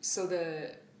 So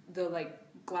the like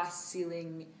glass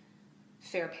ceiling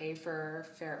fair pay for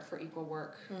equal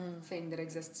work thing that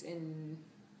exists in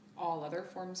all other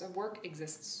forms of work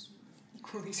exists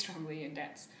equally strongly in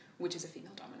dance, which is a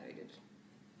female dominated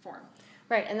form.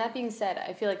 Right, and that being said,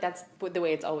 I feel like that's the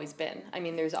way it's always been. I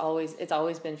mean, it's always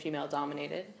been female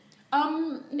dominated.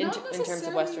 In terms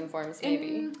of Western forms,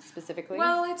 maybe, specifically?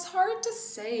 Well, it's hard to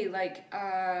say, like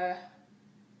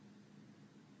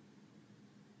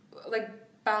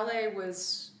ballet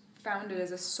was founded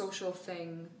as a social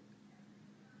thing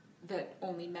that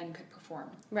only men could perform.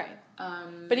 Right.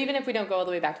 But even if we don't go all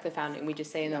the way back to the founding, we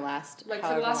just say in the last... Like,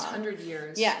 for the last 100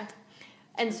 years. Yeah.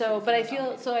 And so, but I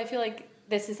feel like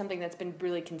this is something that's been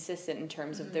really consistent in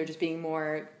terms of there just being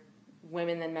more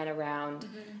women than men around,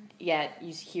 yet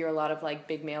you hear a lot of like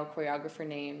big male choreographer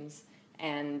names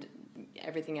and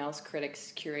everything else,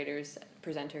 critics, curators,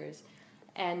 presenters,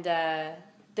 and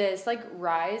this like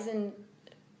rise in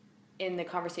the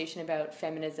conversation about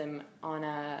feminism on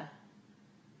a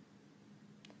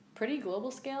pretty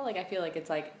global scale. Like I feel like it's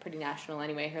like pretty national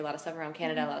anyway. I hear a lot of stuff around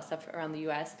Canada, a lot of stuff around the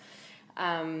US,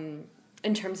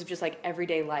 in terms of just like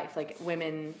everyday life, like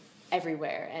women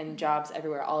everywhere and jobs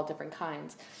everywhere, all different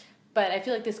kinds. But I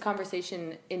feel like this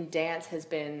conversation in dance has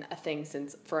been a thing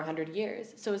for 100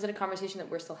 years. So is it a conversation that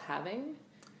we're still having?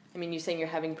 I mean, you're saying you're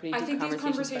having pretty deep conversations. I think these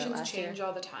conversations change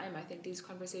all the time. I think these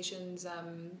conversations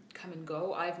come and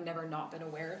go. I've never not been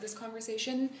aware of this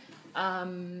conversation. I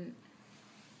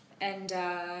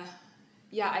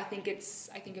think it's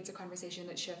a conversation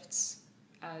that shifts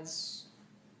as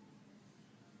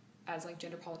like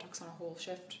gender politics on a whole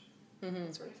shift,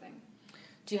 that sort of thing.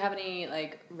 Do you have any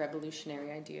like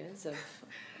revolutionary ideas of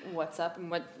what's up and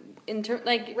what I'm not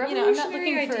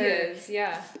looking for ideas,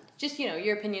 just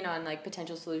your opinion on like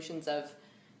potential solutions of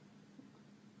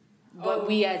what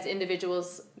we as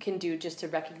individuals can do just to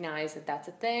recognize that that's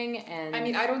a thing. And I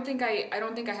mean, I don't think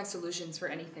I have solutions for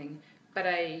anything, but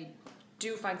I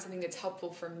do find something that's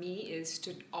helpful for me is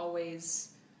to always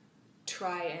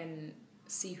try and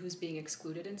see who's being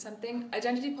excluded in something.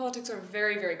 Identity politics are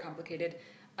very, very complicated.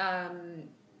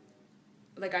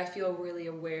 Like I feel really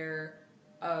aware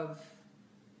of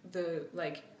the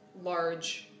like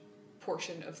large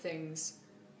portion of things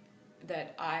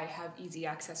that I have easy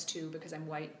access to because I'm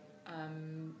white.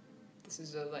 This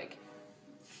is a like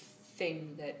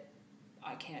thing that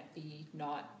I can't be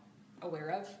not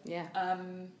aware of. Yeah.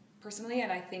 Personally,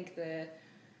 and I think the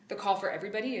call for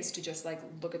everybody is to just like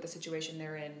look at the situation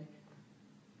they're in,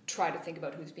 try to think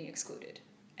about who's being excluded.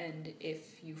 And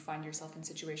if you find yourself in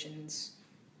situations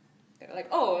that are like,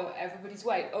 oh, everybody's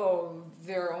white, oh,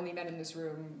 there are only men in this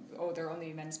room, oh, there are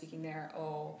only men speaking there,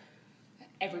 oh,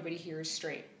 everybody here is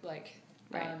straight, like,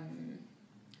 right.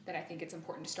 Then I think it's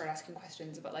important to start asking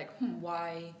questions about like,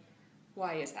 why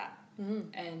is that?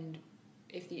 And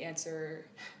if the answer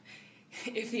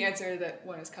that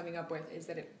one is coming up with is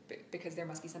that because there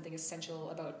must be something essential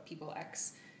about people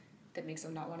X that makes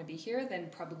them not want to be here, then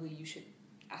probably you should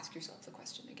ask yourself the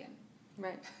question again.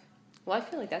 Right. Well, I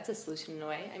feel like that's a solution in a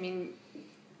way. I mean,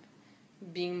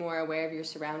 being more aware of your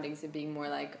surroundings and being more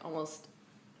like almost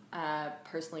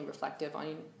personally reflective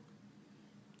on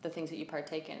the things that you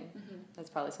partake in. That's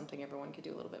probably something everyone could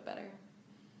do a little bit better.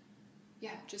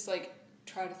 Yeah, just like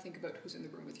try to think about who's in the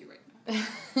room with you right now.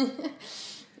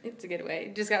 It's a good way.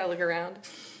 You just gotta look around.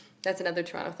 That's another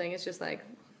Toronto thing. It's just like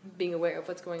being aware of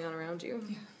what's going on around you.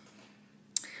 Yeah.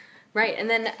 Right, and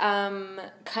then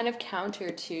kind of counter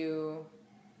to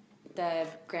the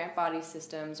grant body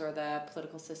systems or the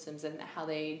political systems and how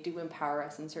they do empower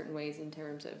us in certain ways in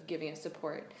terms of giving us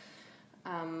support.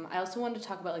 I also wanted to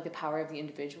talk about like the power of the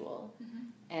individual.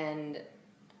 And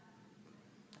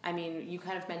I mean, you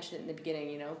kind of mentioned it in the beginning,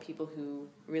 you know, people who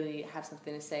really have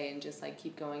something to say and just like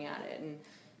keep going at it. And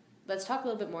let's talk a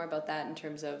little bit more about that in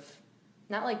terms of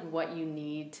not like what you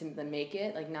need to make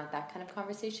it, like not that kind of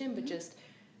conversation, but just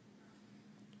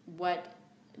what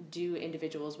do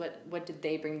individuals, what did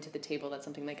they bring to the table that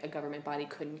something like a government body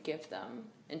couldn't give them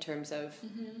in terms of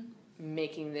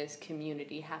making this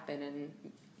community happen and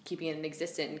keeping it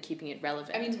existent and keeping it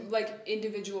relevant? I mean, like,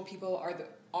 individual people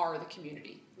are the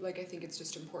community. Like, I think it's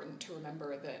just important to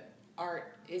remember that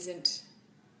art isn't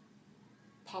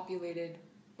populated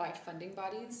by funding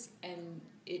bodies, and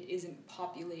it isn't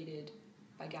populated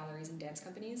by galleries and dance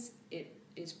companies. It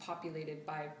is populated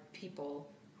by people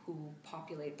who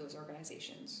populate those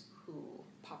organizations, who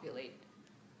populate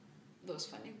those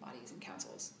funding bodies and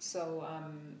councils. So,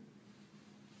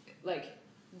 like,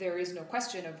 there is no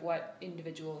question of what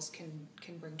individuals can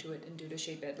bring to it and do to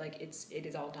shape it. Like, it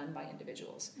is all done by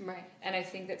individuals. Right. And I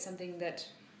think that's something that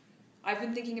I've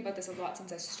been thinking about this a lot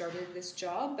since I started this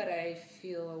job, but I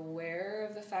feel aware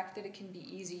of the fact that it can be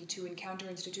easy to encounter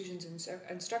institutions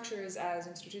and structures as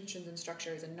institutions and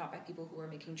structures and not by people who are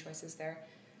making choices there.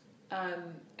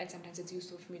 And sometimes it's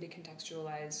useful for me to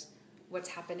contextualize what's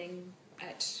happening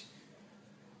at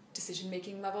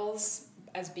decision-making levels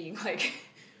as being like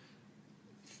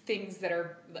things that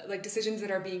are like decisions that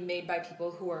are being made by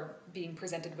people who are being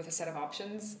presented with a set of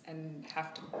options and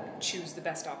have to choose the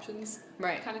best options,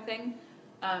 right, kind of thing.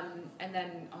 And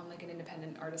then on like an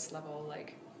independent artist level,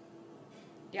 like,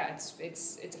 yeah,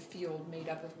 it's a field made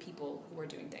up of people who are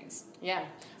doing things. Yeah,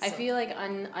 so. I feel like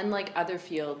unlike other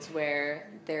fields where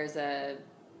there's a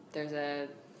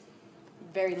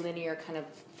very linear kind of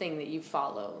thing that you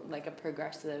follow, like a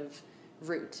progressive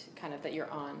route kind of that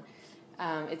you're on.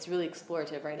 It's really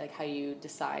explorative, right? Like how you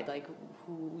decide like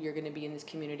who you're going to be in this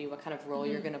community, what kind of role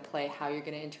you're going to play, how you're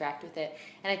going to interact with it.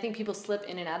 And I think people slip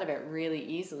in and out of it really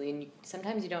easily. And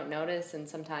sometimes you don't notice, and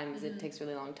sometimes it takes a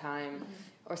really long time.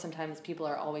 Or sometimes people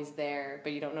are always there,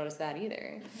 but you don't notice that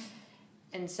either.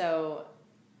 And so,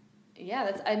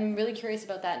 yeah, I'm really curious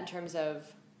about that in terms of,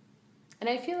 and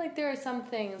I feel like there are some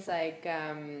things like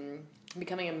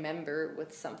becoming a member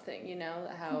with something, you know,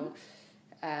 how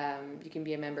you can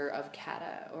be a member of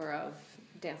CATA or of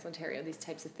Dance Ontario, these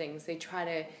types of things. They try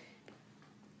to,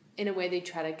 in a way, they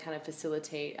try to kind of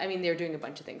facilitate. I mean, they're doing a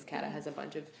bunch of things. CATA has a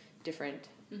bunch of different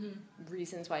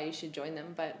reasons why you should join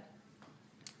them, but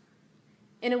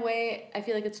in a way, I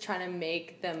feel like it's trying to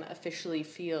make them officially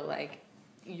feel like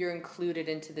you're included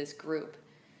into this group,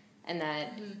 and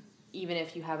that even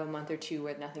if you have a month or two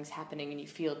where nothing's happening and you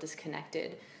feel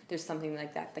disconnected, there's something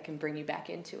like that can bring you back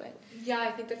into it. Yeah,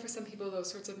 I think that for some people, those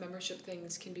sorts of membership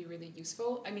things can be really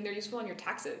useful. I mean, they're useful on your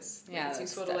taxes. Like, yeah, it's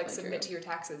useful to like submit to your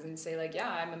taxes and say like, yeah,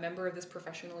 I'm a member of this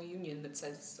professional union that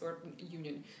says, or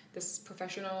union, this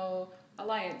professional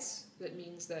alliance that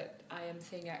means that I am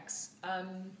thing X.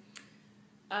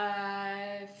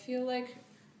 I feel like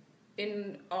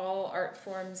in all art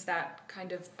forms, that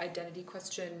kind of identity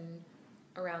question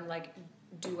around like,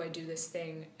 do I do this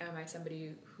thing? Am I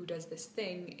somebody who does this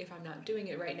thing if I'm not doing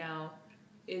it right now?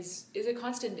 Is a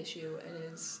constant issue,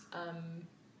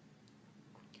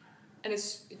 and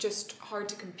it's just hard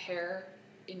to compare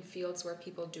in fields where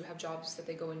people do have jobs that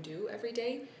they go and do every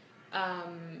day.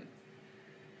 And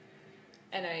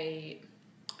I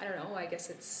don't know, I guess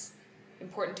it's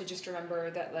important to just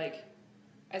remember that like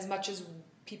as much as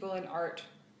people in art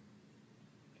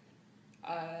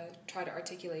try to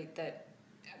articulate that,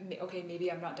 okay,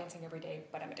 maybe I'm not dancing every day,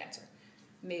 but I'm a dancer.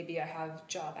 Maybe I have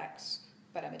job X,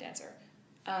 but I'm a dancer.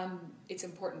 It's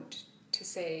important to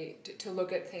say, to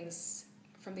look at things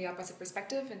from the opposite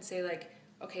perspective and say like,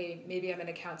 okay, maybe I'm an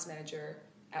accounts manager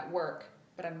at work,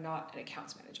 but I'm not an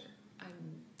accounts manager.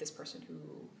 I'm this person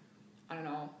who, I don't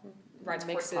know, rides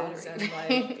horses and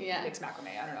like makes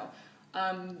macrame, I don't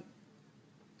know.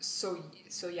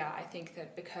 So yeah, I think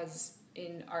that because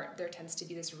in art there tends to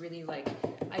be this really like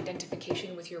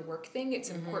identification with your work thing, it's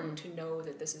important to know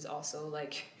that this is also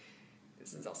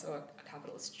a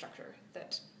capitalist structure,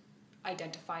 that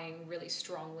identifying really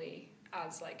strongly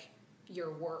as like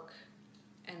your work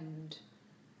and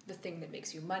the thing that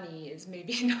makes you money is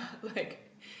maybe not like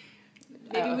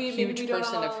a huge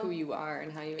person of who you are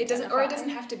and how you it doesn't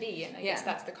have to be. And I guess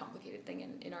that's the complicated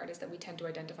thing in art, is that we tend to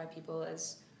identify people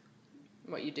as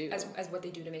what you do, as what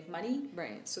they do to make money,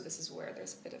 right? So this is where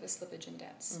there's a bit of a slippage in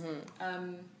dance.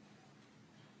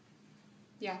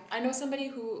 Yeah, I know somebody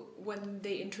who, when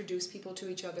they introduce people to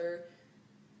each other,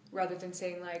 rather than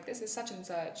saying like, this is such and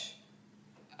such,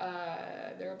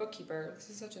 they're a bookkeeper, this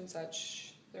is such and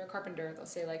such, they're a carpenter, they'll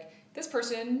say like, this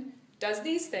person does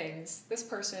these things, this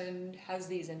person has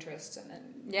these interests, and then...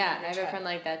 Yeah, I have a friend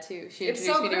like that too. She It's introduced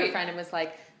so me to great. her friend and was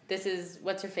like, this is,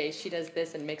 what's her face? She does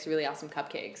this and makes really awesome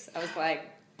cupcakes. I was like,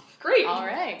 Great! all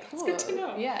right, cool. It's good to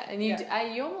know. Yeah, and you Yeah.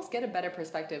 you almost get a better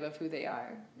perspective of who they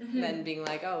are than being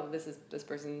like, oh, this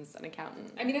person's an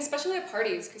accountant. I mean, especially at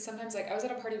parties, because sometimes, like, I was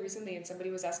at a party recently and somebody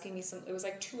was asking me it was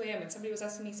like 2 a.m. and somebody was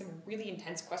asking me some really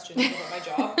intense questions about my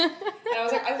job. And I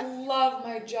was like, I love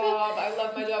my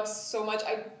job so much.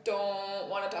 I don't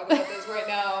want to talk about this right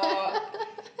now.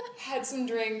 Had some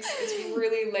drinks, it's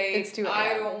really late. It's 2 a.m.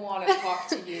 I don't want to talk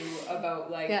to you about,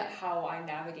 like, Yeah. how I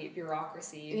navigate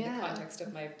bureaucracy in Yeah. the context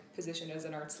of my position as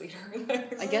an arts leader.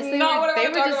 I guess they not what I were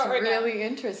want to talk just about right now. really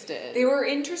interested. They were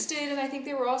interested, and I think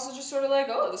they were also just sort of like,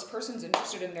 oh, this person's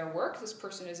interested in their work. This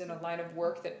person is in a line of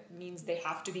work that means they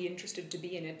have to be interested to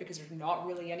be in it because there's not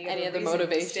really any other other reason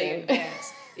to stay in motivation.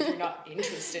 dance if you're not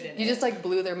interested in it. You just like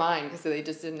blew their mind because they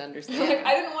just didn't understand. Like,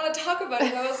 I didn't want to talk about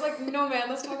it. I was like, no, man,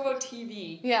 let's talk about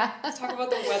TV. Yeah. Let's talk about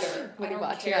the weather. What I are you don't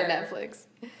watching care. on Netflix?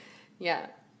 Yeah.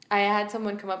 I had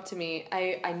someone come up to me.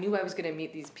 I knew I was going to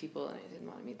meet these people and I didn't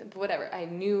want to meet them. But whatever. I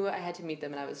knew I had to meet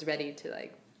them and I was ready to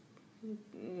like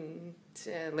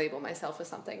to label myself as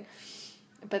something.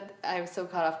 But I was so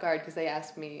caught off guard because they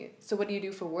asked me, so what do you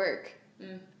do for work?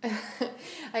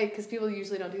 Because people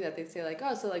usually don't do that. They say like,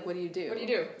 oh, so like, what do you do? What do you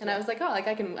do? And I was like, oh, like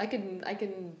I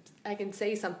can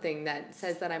say something that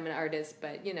says that I'm an artist,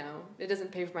 but you know, it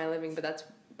doesn't pay for my living, but that's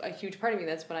a huge part of me.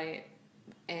 That's what I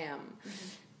am.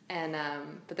 And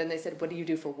but then they said, what do you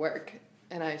do for work?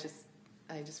 And I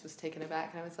just was taken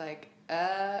aback, and I was like,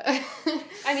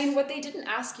 I mean, what they didn't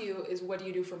ask you is what do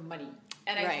you do for money?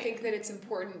 And I Right. think that it's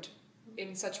important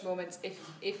in such moments,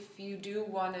 if you do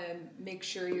want to make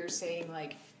sure you're saying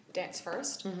like dance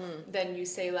first, then you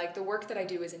say like the work that I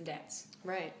do is in dance.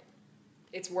 Right.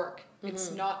 It's work.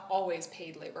 It's not always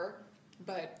paid labor,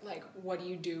 but like what do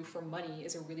you do for money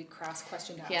is a really crass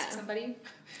question to ask Yeah. somebody.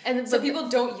 And So but- people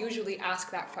don't usually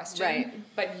ask that question,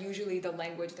 Right. but usually the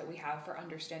language that we have for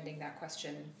understanding that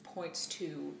question points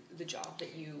to the job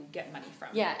that you get money from.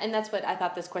 Yeah, and that's what I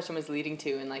thought this question was leading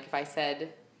to. And like if I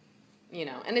said, you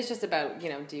know, and it's just about, you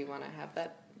know, do you want to have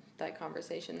that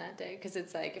conversation that day? Because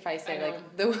it's like if I say I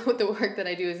like the work that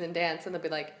I do is in dance, and they'll be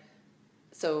like,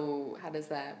 so how does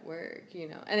that work? You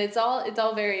know, and it's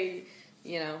all very,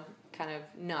 you know, kind of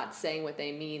not saying what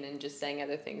they mean and just saying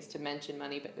other things to mention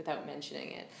money, but without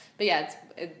mentioning it. But yeah,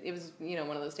 it was, you know,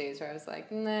 one of those days where I was like,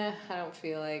 nah, I don't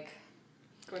feel like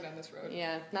Going down this road.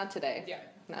 yeah, not today. Yeah.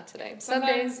 Not today. Some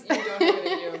Sometimes days. you don't have it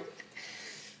in you.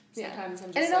 Yeah. Sometimes I'm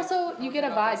just And it like, also, "Oh, you get a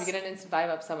about vibe, this." you get an instant vibe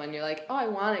up someone. You're like, oh, I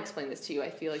want to explain this to you. I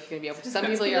feel like you're going to be able to. Some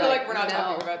people You're you're like, we're not no.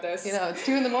 talking about this. You know, it's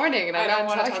 2 a.m. and I I'm don't not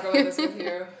want to talking. talk about this with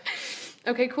you.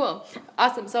 Okay, cool.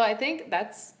 Awesome. So I think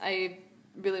I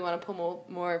really want to pull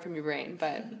more from your brain,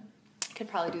 but could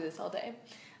probably do this all day.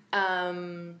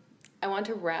 I want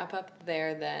to wrap up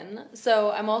there then.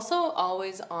 So I'm also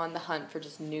always on the hunt for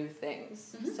just new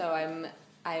things. So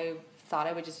I thought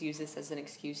I would just use this as an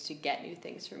excuse to get new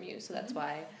things from you. So that's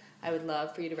why I would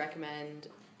love for you to recommend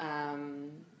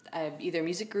either a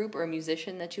music group or a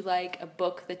musician that you like, a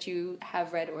book that you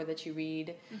have read or that you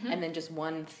read, and then just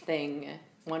one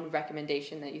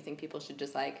recommendation that you think people should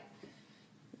just like,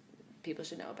 people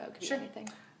should know about. Could Sure. be anything.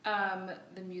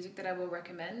 The music that I will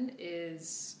recommend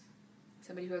is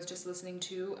somebody who I was just listening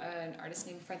to, an artist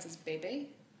named Francis Bebe,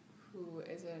 who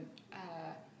is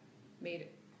made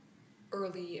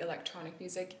early electronic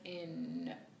music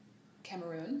in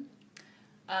Cameroon.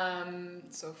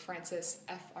 So Francis,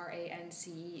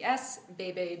 Frances,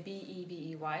 Bebe,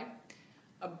 Bebey.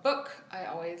 A book, I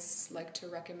always like to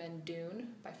recommend Dune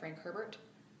by Frank Herbert.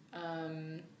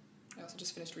 I also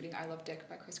just finished reading I Love Dick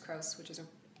by Chris Kraus, which is an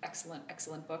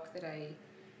excellent book that I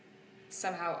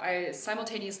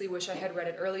simultaneously wish I had read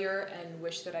it earlier and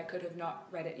wish that I could have not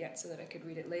read it yet so that I could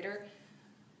read it later.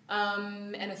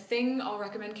 And a thing I'll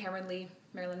recommend, Cameron Lee,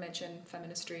 Marilyn Manson,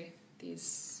 Feministry,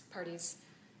 these parties.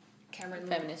 Cameron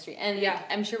Lee. Feministry. And Yeah.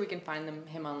 I'm sure we can find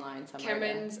him online somewhere.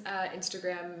 Cameron's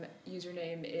Instagram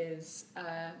username is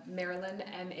Marilyn,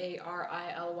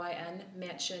 Marilyn,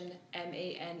 Mansion,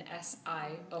 Mansion.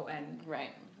 Right.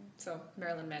 So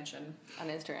Marilyn Mansion. On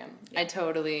Instagram. Yeah. I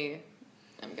totally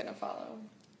am going to follow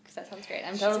because that sounds great.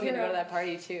 I'm She's a totally going to go hero. to that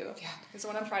party too. Yeah, there's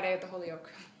one on Friday at the Holyoke.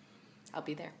 I'll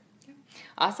be there. Yeah.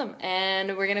 Awesome.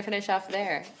 And we're going to finish off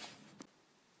there.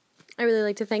 I really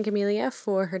like to thank Amelia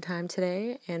for her time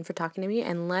today and for talking to me.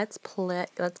 And let's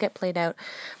get played out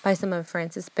by some of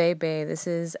Francis Bebey. This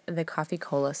is the Coffee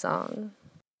Cola song.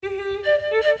 There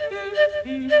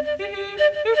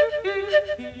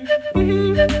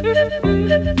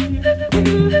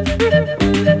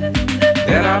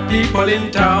are people in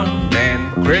town,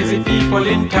 men, crazy people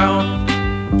in town,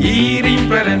 eating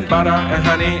bread and butter and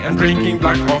honey and drinking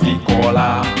black coffee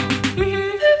cola.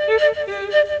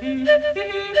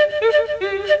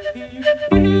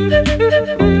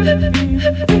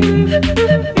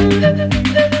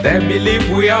 They believe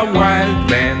we are wild,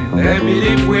 men, they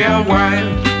believe we are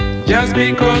wild, just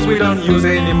because we don't use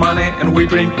any money and we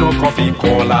drink no coffee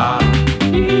cola.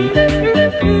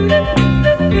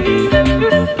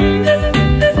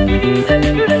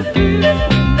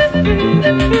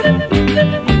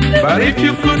 But if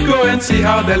you could go and see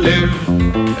how they live,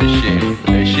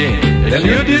 then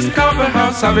you discover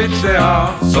how savage they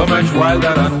are, so much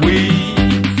wilder than we.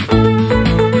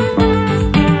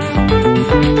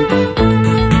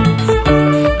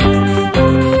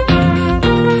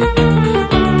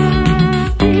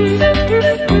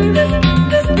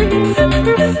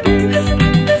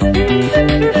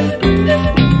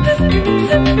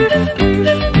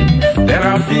 There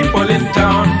are people in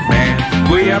town, man,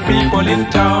 we are people in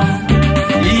town,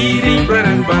 eating bread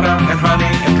and butter and honey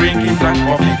and drinking black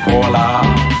coffee cola.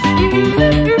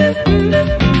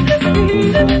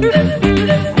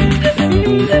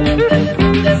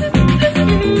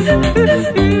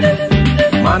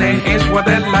 Money is what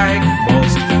they like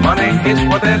most, money is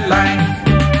what they like,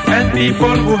 and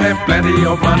people who have plenty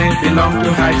of money belong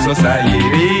to high society.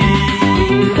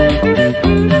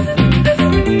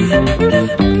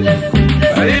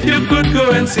 But if you could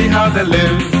go and see how they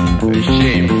live,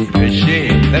 shame,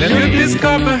 then you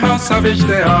discover how savage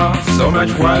they are, so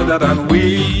much wilder than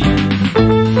we.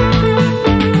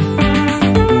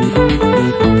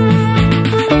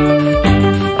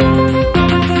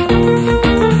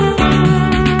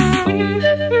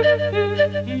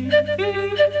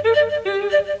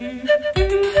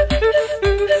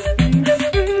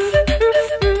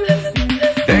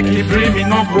 They keep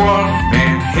dreaming of war,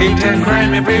 man, hate and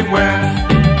crime everywhere.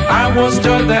 I was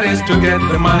told that is to get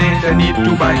the money they need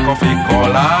to buy coffee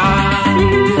cola.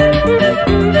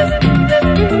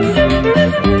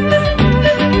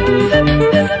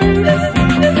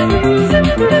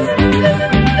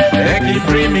 They keep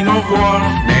dreaming of war,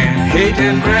 man, hate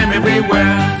and crime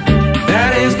everywhere.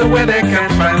 That is the way they can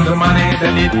find the money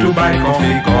they need to buy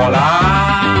coffee cola.